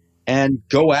closet and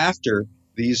go after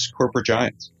these corporate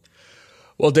giants.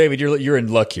 Well, David, you're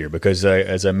in luck here because,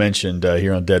 as I mentioned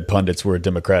here on Dead Pundits, we're a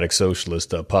democratic socialist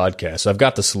podcast. So I've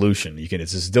got the solution.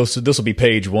 This will be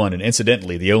page 1, and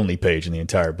incidentally, the only page in the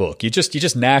entire book. You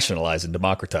just nationalize and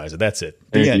democratize it. That's it.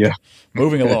 The end. Yeah.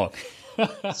 Moving along.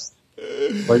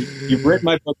 Well, you've written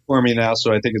my book for me now,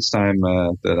 so I think it's time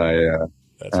that I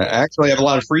actually have a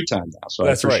lot of free time now. So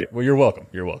that's right. Well, you're welcome.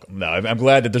 You're welcome. No, I'm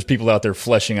glad that there's people out there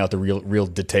fleshing out the real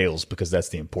details, because that's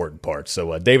the important part.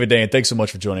 So, David Dayen, thanks so much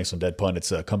for joining us on Dead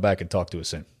Pundits. Come back and talk to us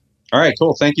soon. All right,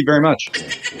 cool. Thank you very much.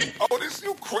 Oh, this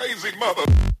you crazy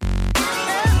mother.